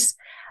the case.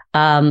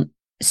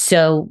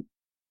 So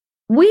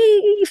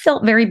we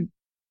felt very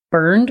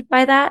burned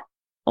by that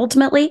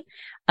ultimately.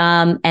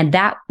 And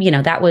that,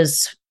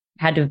 that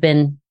had to have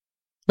been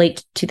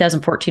late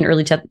 2014,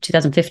 early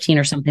 2015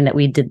 or something that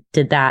we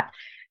did that.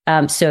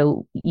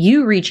 So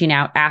you reaching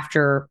out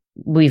after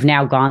we've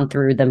now gone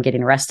through them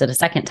getting arrested a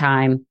second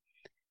time,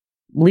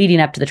 leading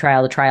up to the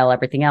trial,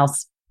 everything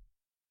else,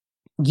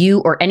 you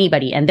or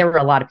anybody, and there were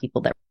a lot of people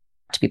that,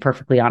 to be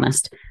perfectly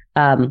honest,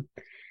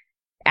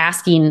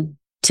 asking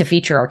to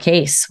feature our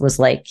case was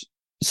like,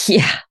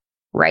 yeah,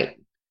 right.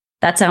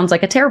 that sounds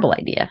like a terrible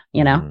idea.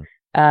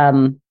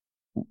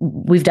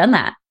 We've done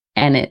that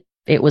and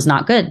it was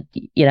not good,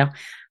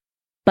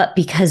 but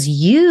because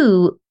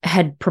you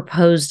had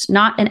proposed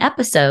not an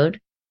episode,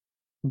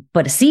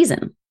 but a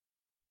season,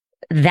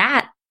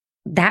 that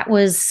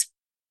was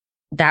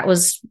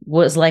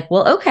like,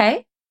 well,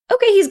 okay,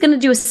 he's going to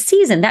do a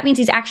season. That means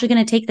he's actually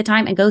going to take the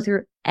time and go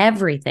through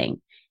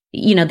everything.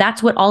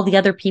 That's what all the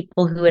other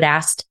people who had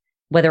asked,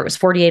 whether it was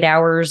 48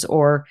 hours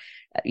or,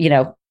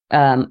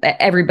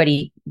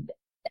 everybody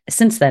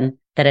since then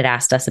that had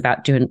asked us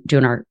about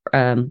doing our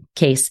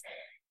case,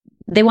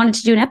 they wanted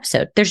to do an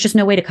episode. There's just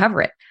no way to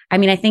cover it. I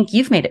mean, I think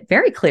you've made it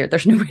very clear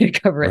there's no way to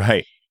cover it.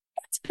 Right.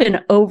 It's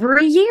been over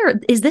a year.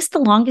 Is this the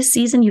longest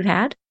season you've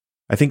had?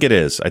 I think it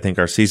is. I think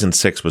our season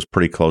 6 was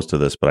pretty close to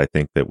this, but I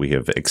think that we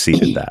have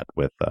exceeded that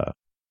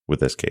with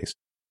this case.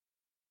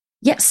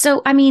 Yeah.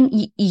 So, I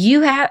mean,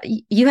 you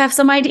have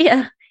some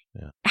idea.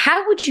 Yeah.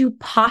 How would you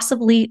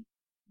possibly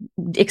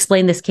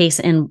explain this case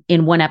in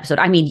one episode?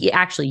 I mean,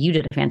 you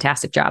did a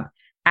fantastic job.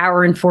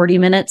 Hour and 40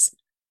 minutes,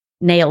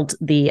 nailed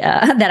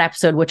that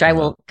episode, which I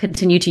will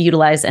continue to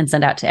utilize and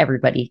send out to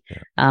everybody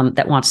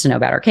that wants to know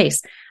about our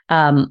case.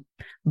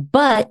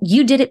 But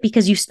you did it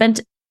because you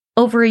spent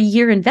over a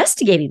year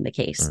investigating the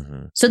case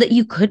so that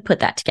you could put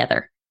that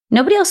together.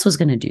 Nobody else was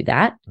going to do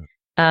that.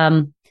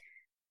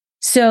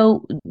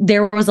 So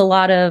there was a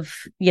lot of,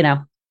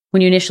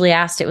 when you initially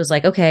asked, it was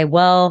like, okay,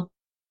 well,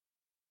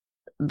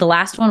 the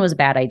last one was a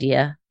bad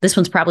idea. This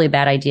one's probably a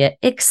bad idea,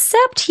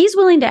 except he's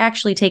willing to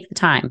actually take the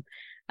time.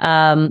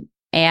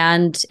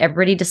 And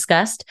everybody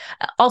discussed.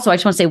 Also, I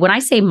just want to say, when I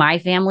say my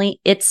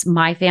family, it's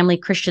my family,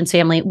 Christian's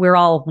family. We're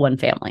all one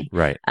family.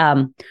 Right.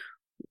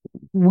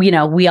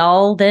 We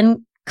all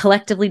then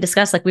collectively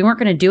discussed, like, we weren't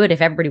going to do it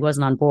if everybody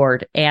wasn't on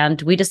board. And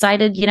we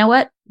decided, you know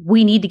what?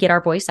 We need to get our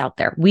voice out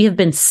there. We have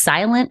been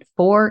silent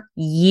for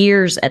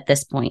years at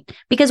this point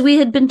because we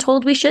had been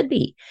told we should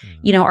be.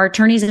 Our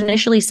attorneys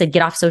initially said,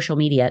 get off social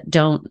media.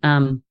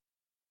 You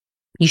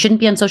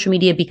shouldn't be on social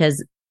media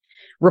because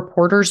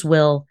reporters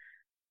will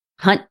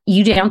hunt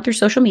you down through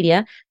social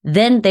media.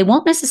 Then they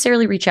won't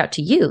necessarily reach out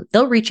to you.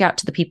 They'll reach out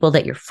to the people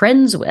that you're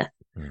friends with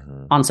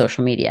on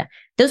social media.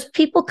 Those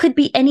people could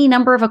be any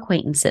number of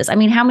acquaintances. I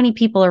mean, how many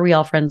people are we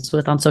all friends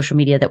with on social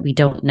media that we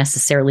don't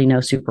necessarily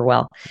know super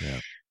well? Yeah.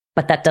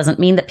 But that doesn't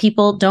mean that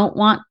people don't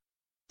want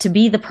to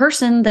be the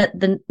person that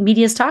the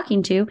media is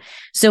talking to.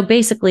 So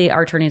basically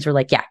our attorneys were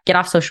like, yeah, get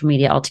off social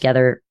media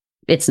altogether.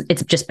 It's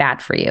just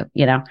bad for you,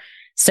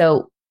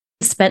 So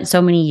spent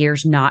so many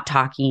years not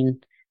talking,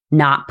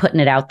 not putting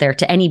it out there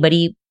to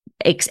anybody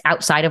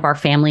outside of our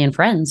family and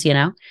friends,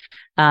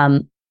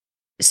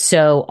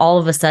 So all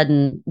of a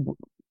sudden,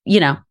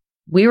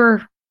 we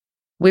were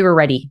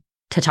ready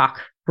to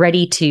talk,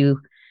 ready to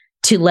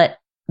let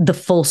the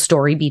full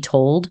story be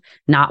told,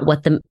 not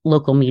what the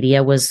local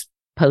media was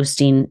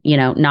posting,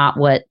 not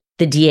what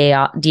the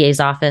DA's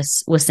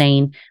office was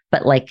saying,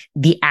 but like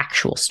the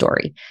actual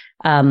story.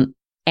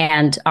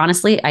 And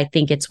honestly, I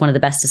think it's one of the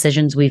best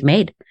decisions we've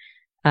made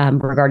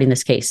regarding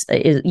this case,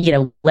 is,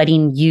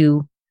 letting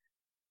you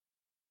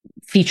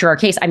feature our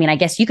case. I mean, I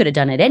guess you could have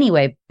done it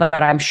anyway,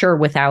 but I'm sure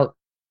without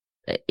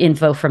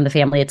info from the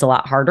family, it's a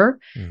lot harder.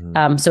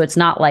 So it's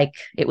not like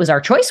it was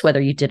our choice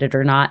whether you did it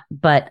or not,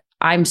 but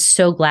I'm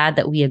so glad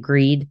that we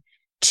agreed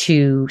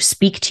to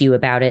speak to you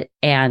about it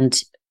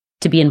and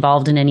to be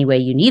involved in any way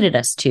you needed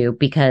us to,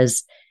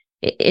 because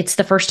it's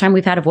the first time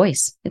we've had a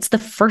voice. It's the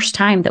first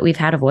time that we've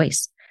had a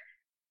voice.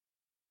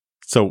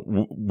 So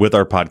with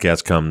our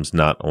podcast comes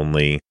not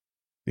only,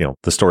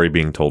 the story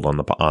being told on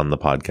the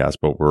podcast,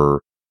 but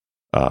we're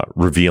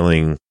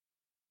revealing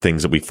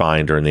things that we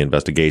find during the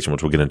investigation,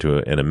 which we'll get into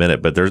in a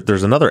minute. But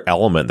there's another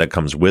element that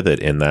comes with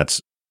it, and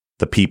that's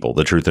the people,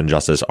 the Truth and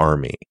Justice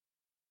Army.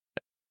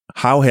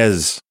 How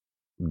has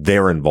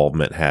their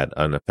involvement had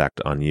an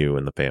effect on you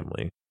and the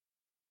family?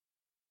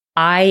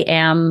 I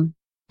am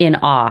in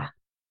awe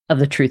of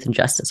the Truth and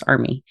Justice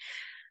Army.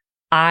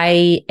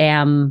 I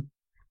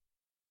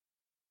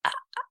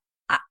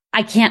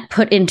can't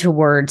put into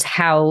words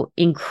how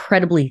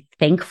incredibly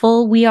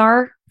thankful we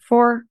are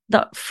for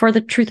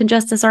the Truth and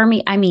Justice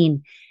Army. I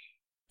mean,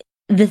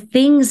 the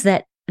things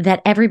that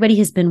everybody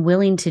has been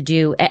willing to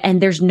do,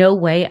 and there's no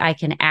way I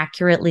can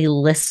accurately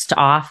list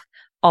off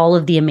all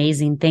of the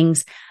amazing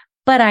things,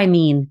 but I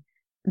mean,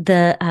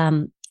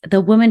 the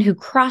woman who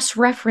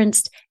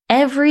cross-referenced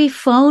every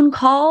phone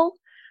call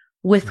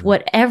with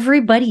what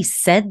everybody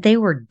said they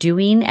were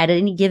doing at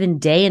any given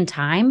day and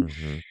time.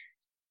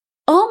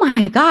 Oh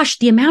my gosh,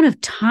 the amount of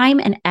time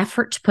and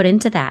effort to put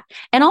into that.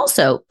 And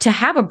also to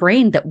have a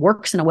brain that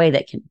works in a way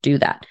that can do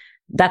that.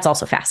 That's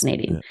also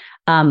fascinating.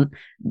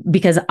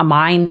 Because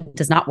mine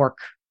does not work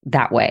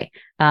that way.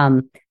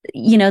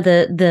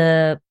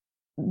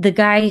 The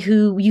guy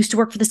who used to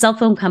work for the cell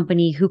phone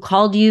company who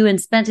called you and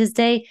spent his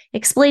day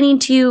explaining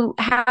to you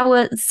how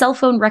a cell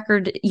phone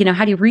record,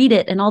 how do you read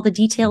it and all the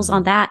details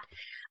on that.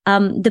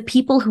 The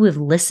people who have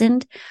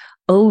listened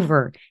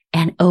over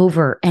and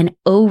over and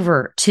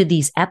over to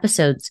these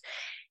episodes,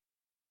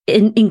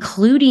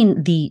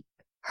 including the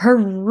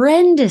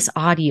horrendous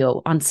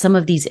audio on some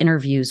of these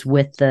interviews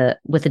with the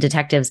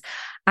detectives.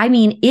 I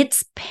mean,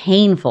 it's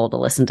painful to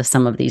listen to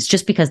some of these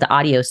just because the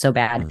audio is so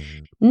bad.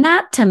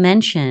 Not to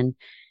mention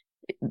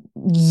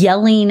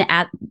yelling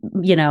at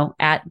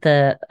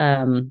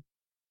the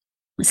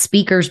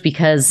speakers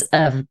because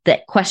of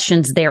the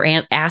questions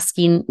they're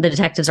asking, the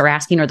detectives are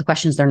asking, or the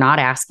questions they're not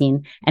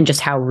asking, and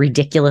just how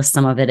ridiculous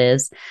some of it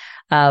is.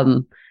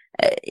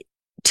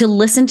 To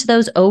listen to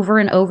those over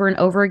and over and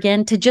over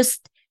again, to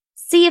just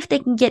see if they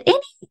can get any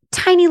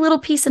tiny little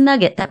piece of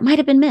nugget that might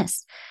have been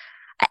missed.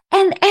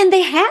 And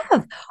they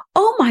have.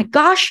 Oh my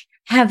gosh,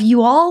 have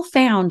you all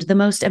found the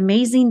most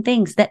amazing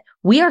things that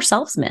we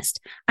ourselves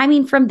missed? I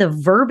mean, from the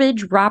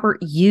verbiage Robert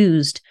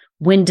used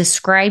when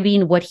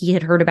describing what he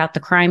had heard about the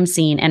crime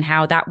scene and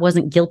how that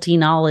wasn't guilty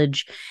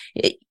knowledge.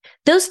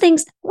 Those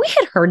things, we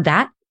had heard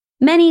that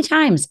many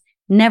times.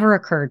 Never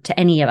occurred to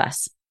any of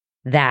us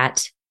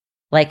that,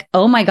 like,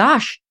 oh my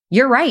gosh,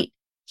 you're right.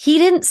 He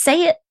didn't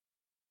say it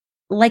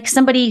like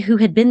somebody who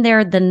had been there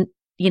at the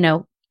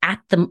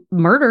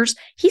murders.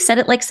 He said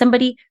it like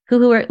somebody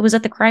who was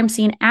at the crime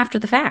scene after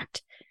the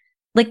fact.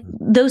 Like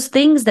those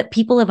things that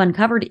people have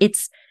uncovered,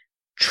 it's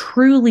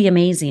truly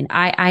amazing.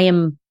 I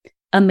am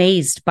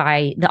amazed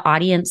by the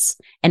audience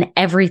and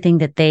everything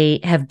that they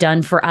have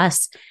done for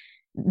us.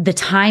 The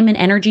time and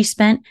energy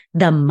spent,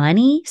 the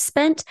money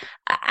spent.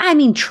 I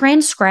mean,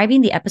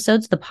 transcribing the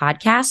episodes, the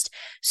podcast,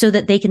 so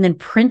that they can then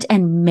print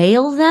and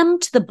mail them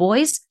to the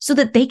boys so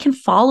that they can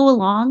follow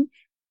along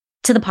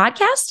to the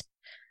podcast.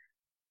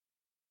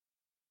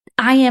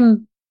 I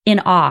am in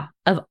awe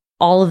of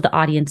all of the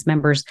audience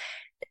members.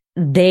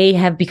 They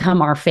have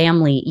become our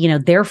family. You know,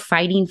 they're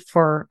fighting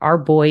for our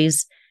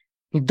boys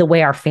the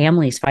way our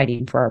family's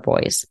fighting for our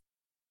boys.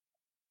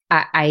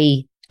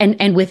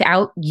 And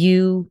without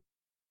you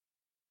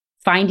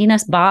finding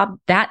us, Bob,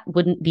 that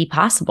wouldn't be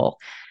possible.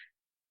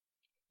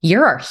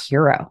 You're our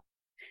hero.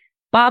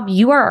 Bob,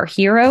 you are our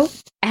hero,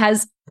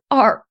 as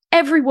are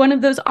every one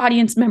of those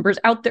audience members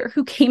out there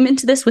who came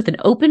into this with an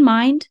open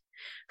mind,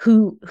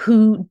 who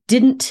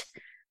didn't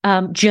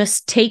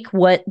just take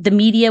what the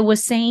media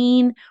was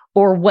saying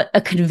or what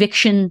a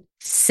conviction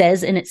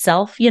says in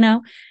itself,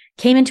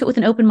 came into it with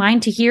an open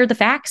mind to hear the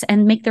facts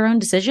and make their own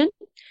decision.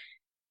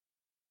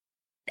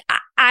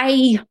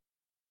 I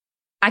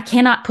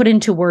cannot put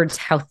into words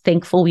how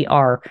thankful we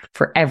are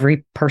for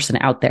every person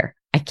out there.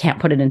 I can't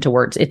put it into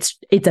words. It's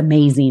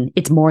amazing.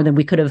 It's more than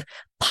we could have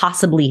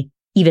possibly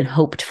even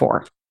hoped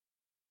for.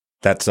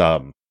 That's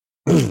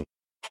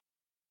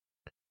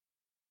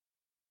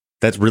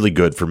that's really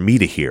good for me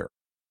to hear,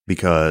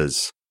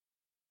 because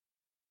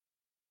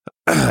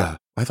I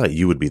thought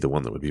you would be the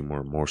one that would be more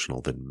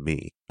emotional than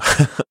me.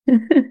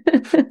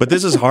 But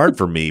this is hard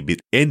for me,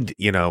 and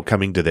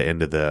coming to the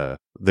end of the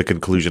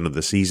conclusion of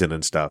the season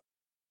and stuff,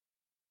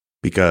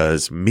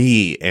 because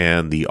me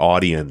and the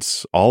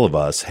audience, all of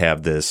us,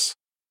 have this,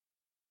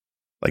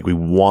 like, we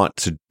want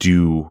to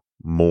do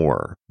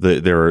more.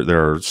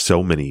 There are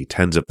so many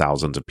tens of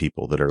thousands of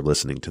people that are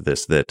listening to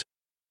this that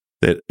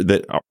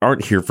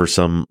aren't here for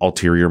some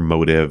ulterior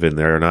motive, and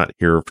they're not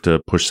here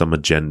to push some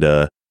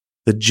agenda,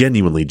 that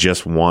genuinely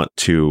just want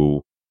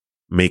to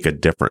make a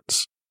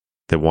difference,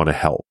 that want to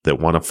help, that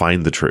want to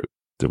find the truth,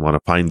 that want to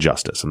find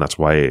justice. And that's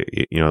why,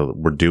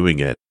 we're doing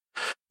it.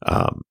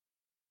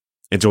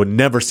 And so it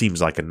never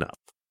seems like enough.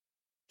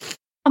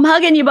 I'm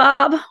hugging you, Bob.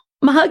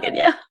 I'm hugging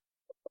you.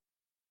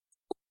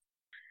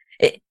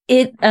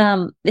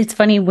 It's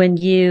funny when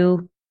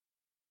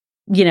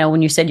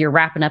when you said you're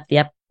wrapping up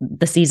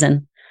the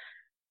season,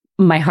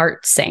 my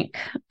heart sank.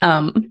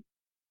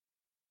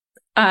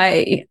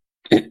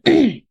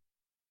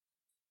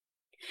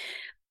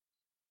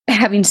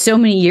 Having so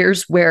many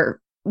years where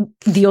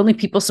the only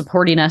people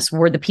supporting us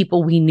were the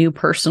people we knew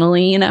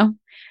personally,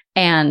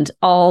 and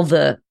all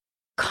the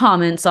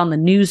comments on the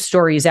news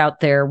stories out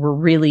there were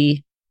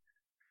really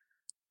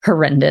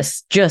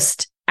horrendous.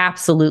 Just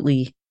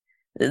absolutely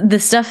the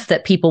stuff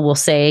that people will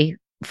say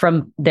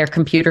from their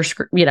computer,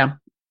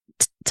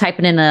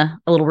 typing in a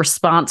little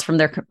response from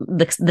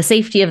the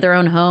safety of their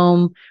own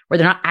home, where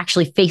they're not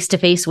actually face to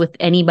face with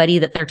anybody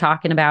that they're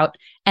talking about,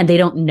 and they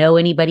don't know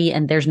anybody,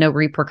 and there's no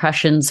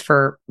repercussions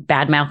for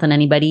bad mouthing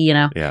anybody.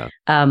 Yeah.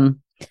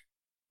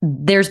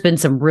 There's been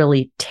some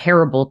really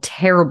terrible,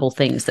 terrible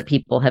things that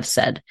people have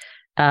said.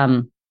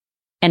 And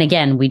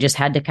again, we just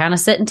had to kind of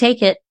sit and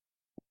take it.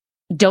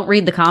 Don't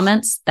read the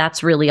comments.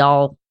 That's really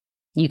all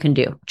you can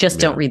do. Just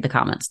don't read the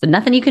comments. There's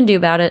nothing you can do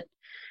about it.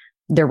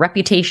 Their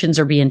reputations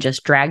are being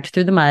just dragged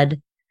through the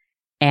mud,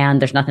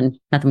 and there's nothing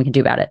we can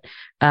do about it.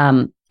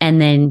 And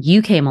then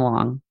you came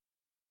along,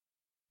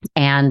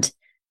 and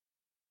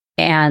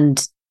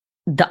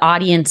the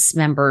audience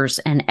members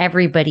and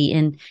everybody,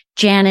 and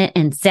Janet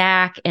and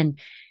Zach, and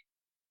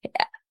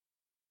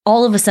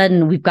all of a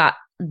sudden we've got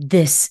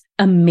this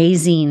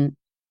amazing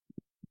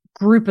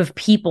group of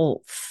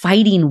people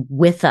fighting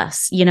with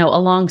us,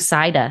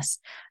 alongside us,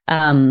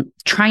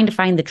 trying to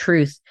find the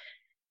truth.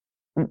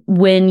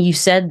 When you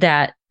said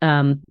that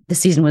the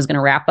season was going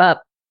to wrap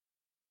up,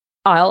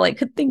 all I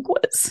could think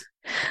was,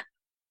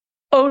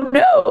 Oh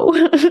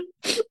no.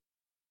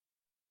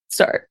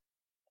 Sorry.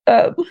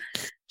 I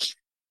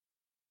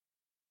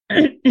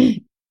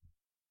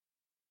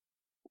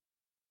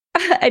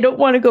don't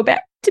want to go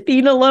back to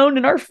being alone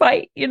in our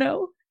fight,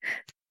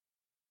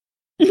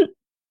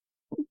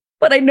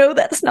 But I know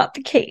that's not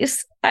the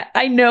case.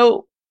 I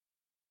know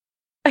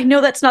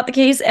that's not the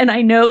case. And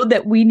I know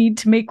that we need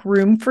to make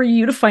room for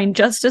you to find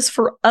justice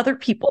for other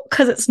people,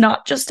 because it's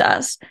not just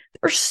us.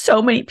 There's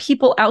so many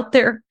people out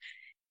there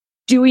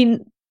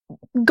going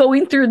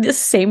through this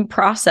same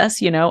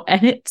process, and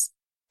it's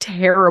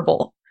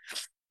terrible.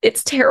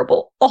 It's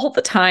terrible all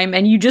the time.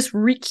 And you just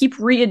keep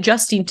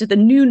readjusting to the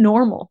new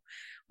normal.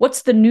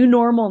 What's the new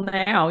normal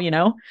now?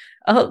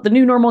 The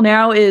new normal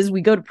now is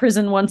we go to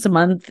prison once a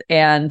month,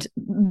 and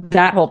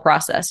that whole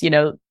process,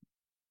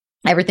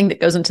 everything that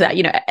goes into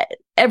that,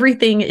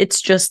 everything,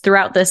 it's just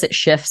throughout this, it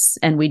shifts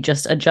and we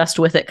just adjust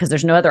with it because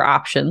there's no other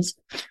options.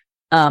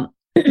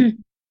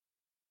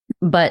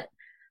 But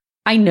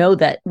I know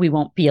that we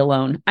won't be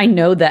alone. I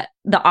know that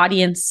the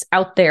audience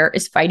out there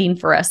is fighting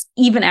for us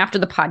even after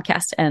the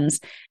podcast ends.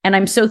 And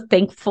I'm so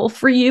thankful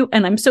for you.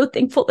 And I'm so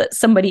thankful that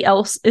somebody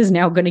else is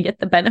now going to get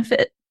the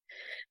benefit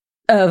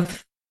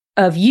of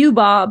you,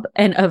 Bob,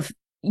 and of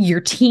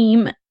your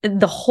team,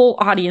 the whole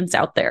audience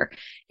out there.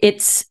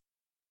 It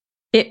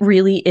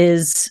really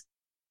is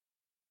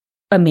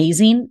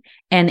amazing.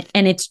 And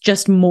it's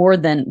just more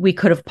than we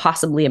could have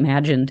possibly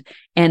imagined.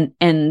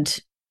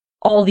 And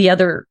all the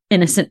other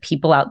innocent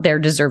people out there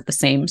deserve the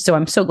same. So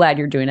I'm so glad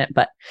you're doing it,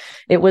 but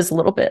it was a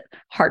little bit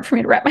hard for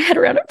me to wrap my head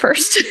around at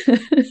first.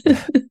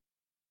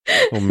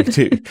 Well, me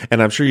too.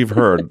 And I'm sure you've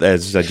heard,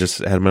 as I just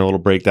had my little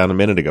breakdown a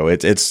minute ago,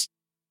 it's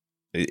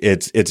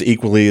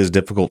equally as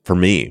difficult for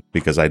me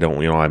because I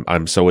don't,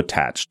 I'm so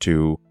attached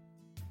to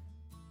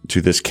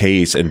this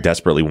case and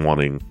desperately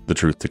wanting the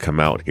truth to come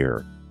out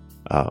here.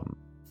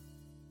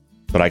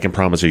 But I can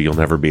promise you'll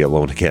never be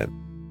alone again.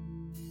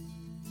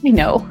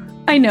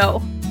 I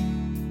know.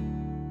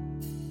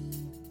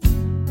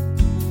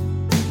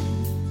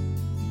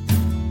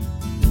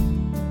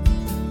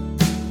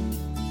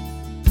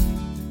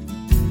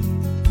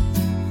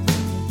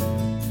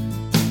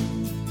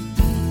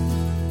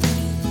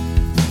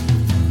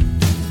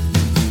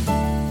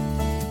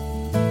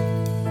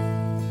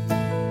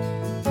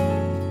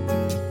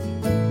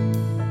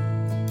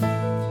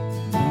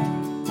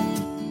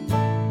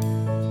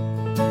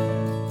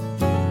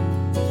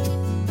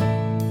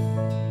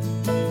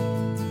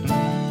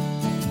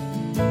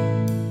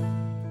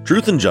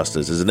 Truth and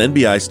Justice is an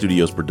NBI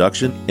Studios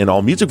production, and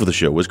all music for the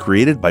show was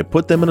created by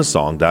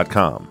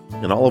PutThemInASong.com.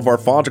 And all of our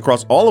fonts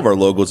across all of our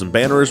logos and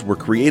banners were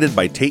created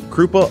by Tate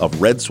Krupa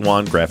of Red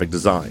Swan Graphic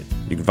Design.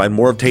 You can find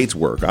more of Tate's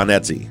work on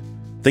Etsy.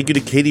 Thank you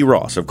to Katie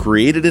Ross of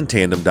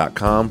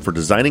CreatedInTandem.com for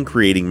designing,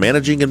 creating,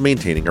 managing, and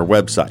maintaining our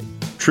website.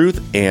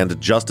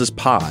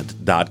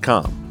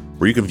 TruthAndJusticePod.com,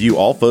 where you can view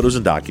all photos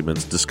and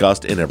documents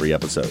discussed in every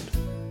episode.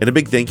 And a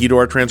big thank you to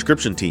our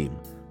transcription team: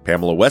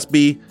 Pamela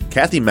Westby,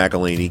 Kathy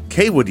McElhaney,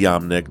 Kaywood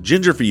Yomnick,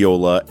 Ginger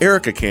Fiola,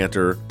 Erica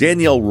Cantor,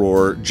 Danielle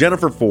Rohr,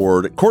 Jennifer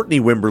Ford, Courtney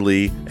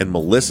Wimberly, and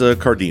Melissa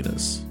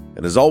Cardenas.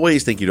 And as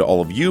always, thank you to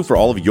all of you for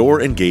all of your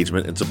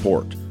engagement and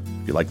support.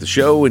 If you like the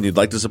show and you'd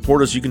like to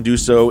support us, you can do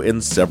so in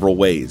several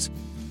ways.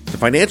 To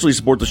financially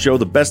support the show,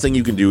 the best thing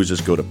you can do is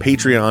just go to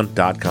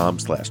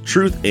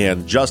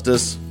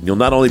patreon.com/truthandjustice. You'll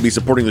not only be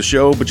supporting the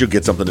show, but you'll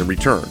get something in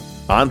return.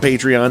 On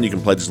Patreon, you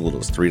can pledge as little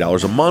as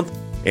 $3 a month,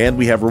 and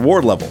we have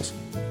reward levels.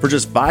 For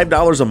just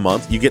 $5 a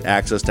month, you get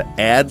access to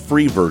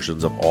ad-free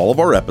versions of all of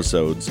our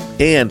episodes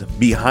and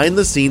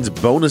behind-the-scenes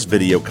bonus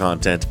video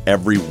content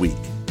every week.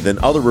 Then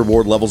other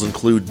reward levels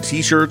include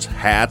t-shirts,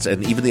 hats,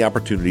 and even the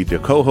opportunity to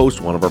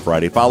co-host one of our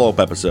Friday follow-up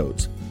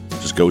episodes.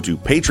 Just go to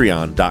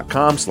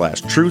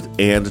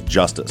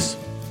patreon.com/truthandjustice.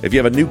 If you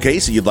have a new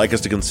case that you'd like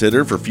us to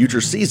consider for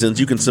future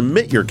seasons, you can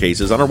submit your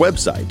cases on our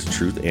website,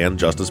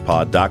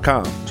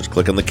 truthandjusticepod.com. Just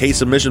click on the case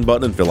submission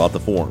button and fill out the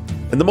form.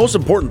 And the most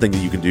important thing that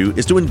you can do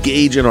is to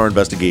engage in our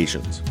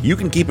investigations. You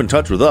can keep in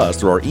touch with us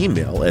through our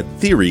email at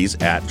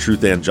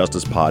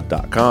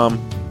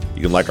theories@truthandjusticepod.com.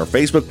 You can like our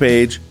Facebook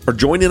page or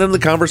join in on the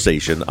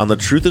conversation on the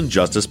Truth and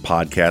Justice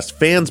Podcast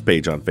fans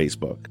page on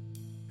Facebook.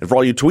 And for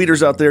all you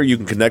tweeters out there, you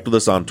can connect with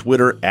us on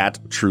Twitter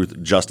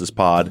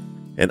 @TruthJusticePod.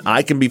 And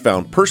I can be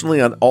found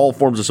personally on all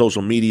forms of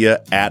social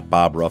media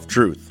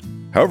 @BobRuffTruth.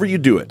 However you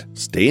do it,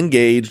 stay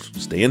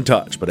engaged, stay in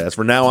touch. But as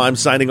for now, I'm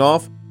signing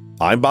off.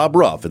 I'm Bob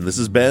Ruff, and this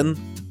has been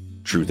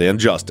Truth and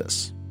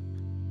Justice.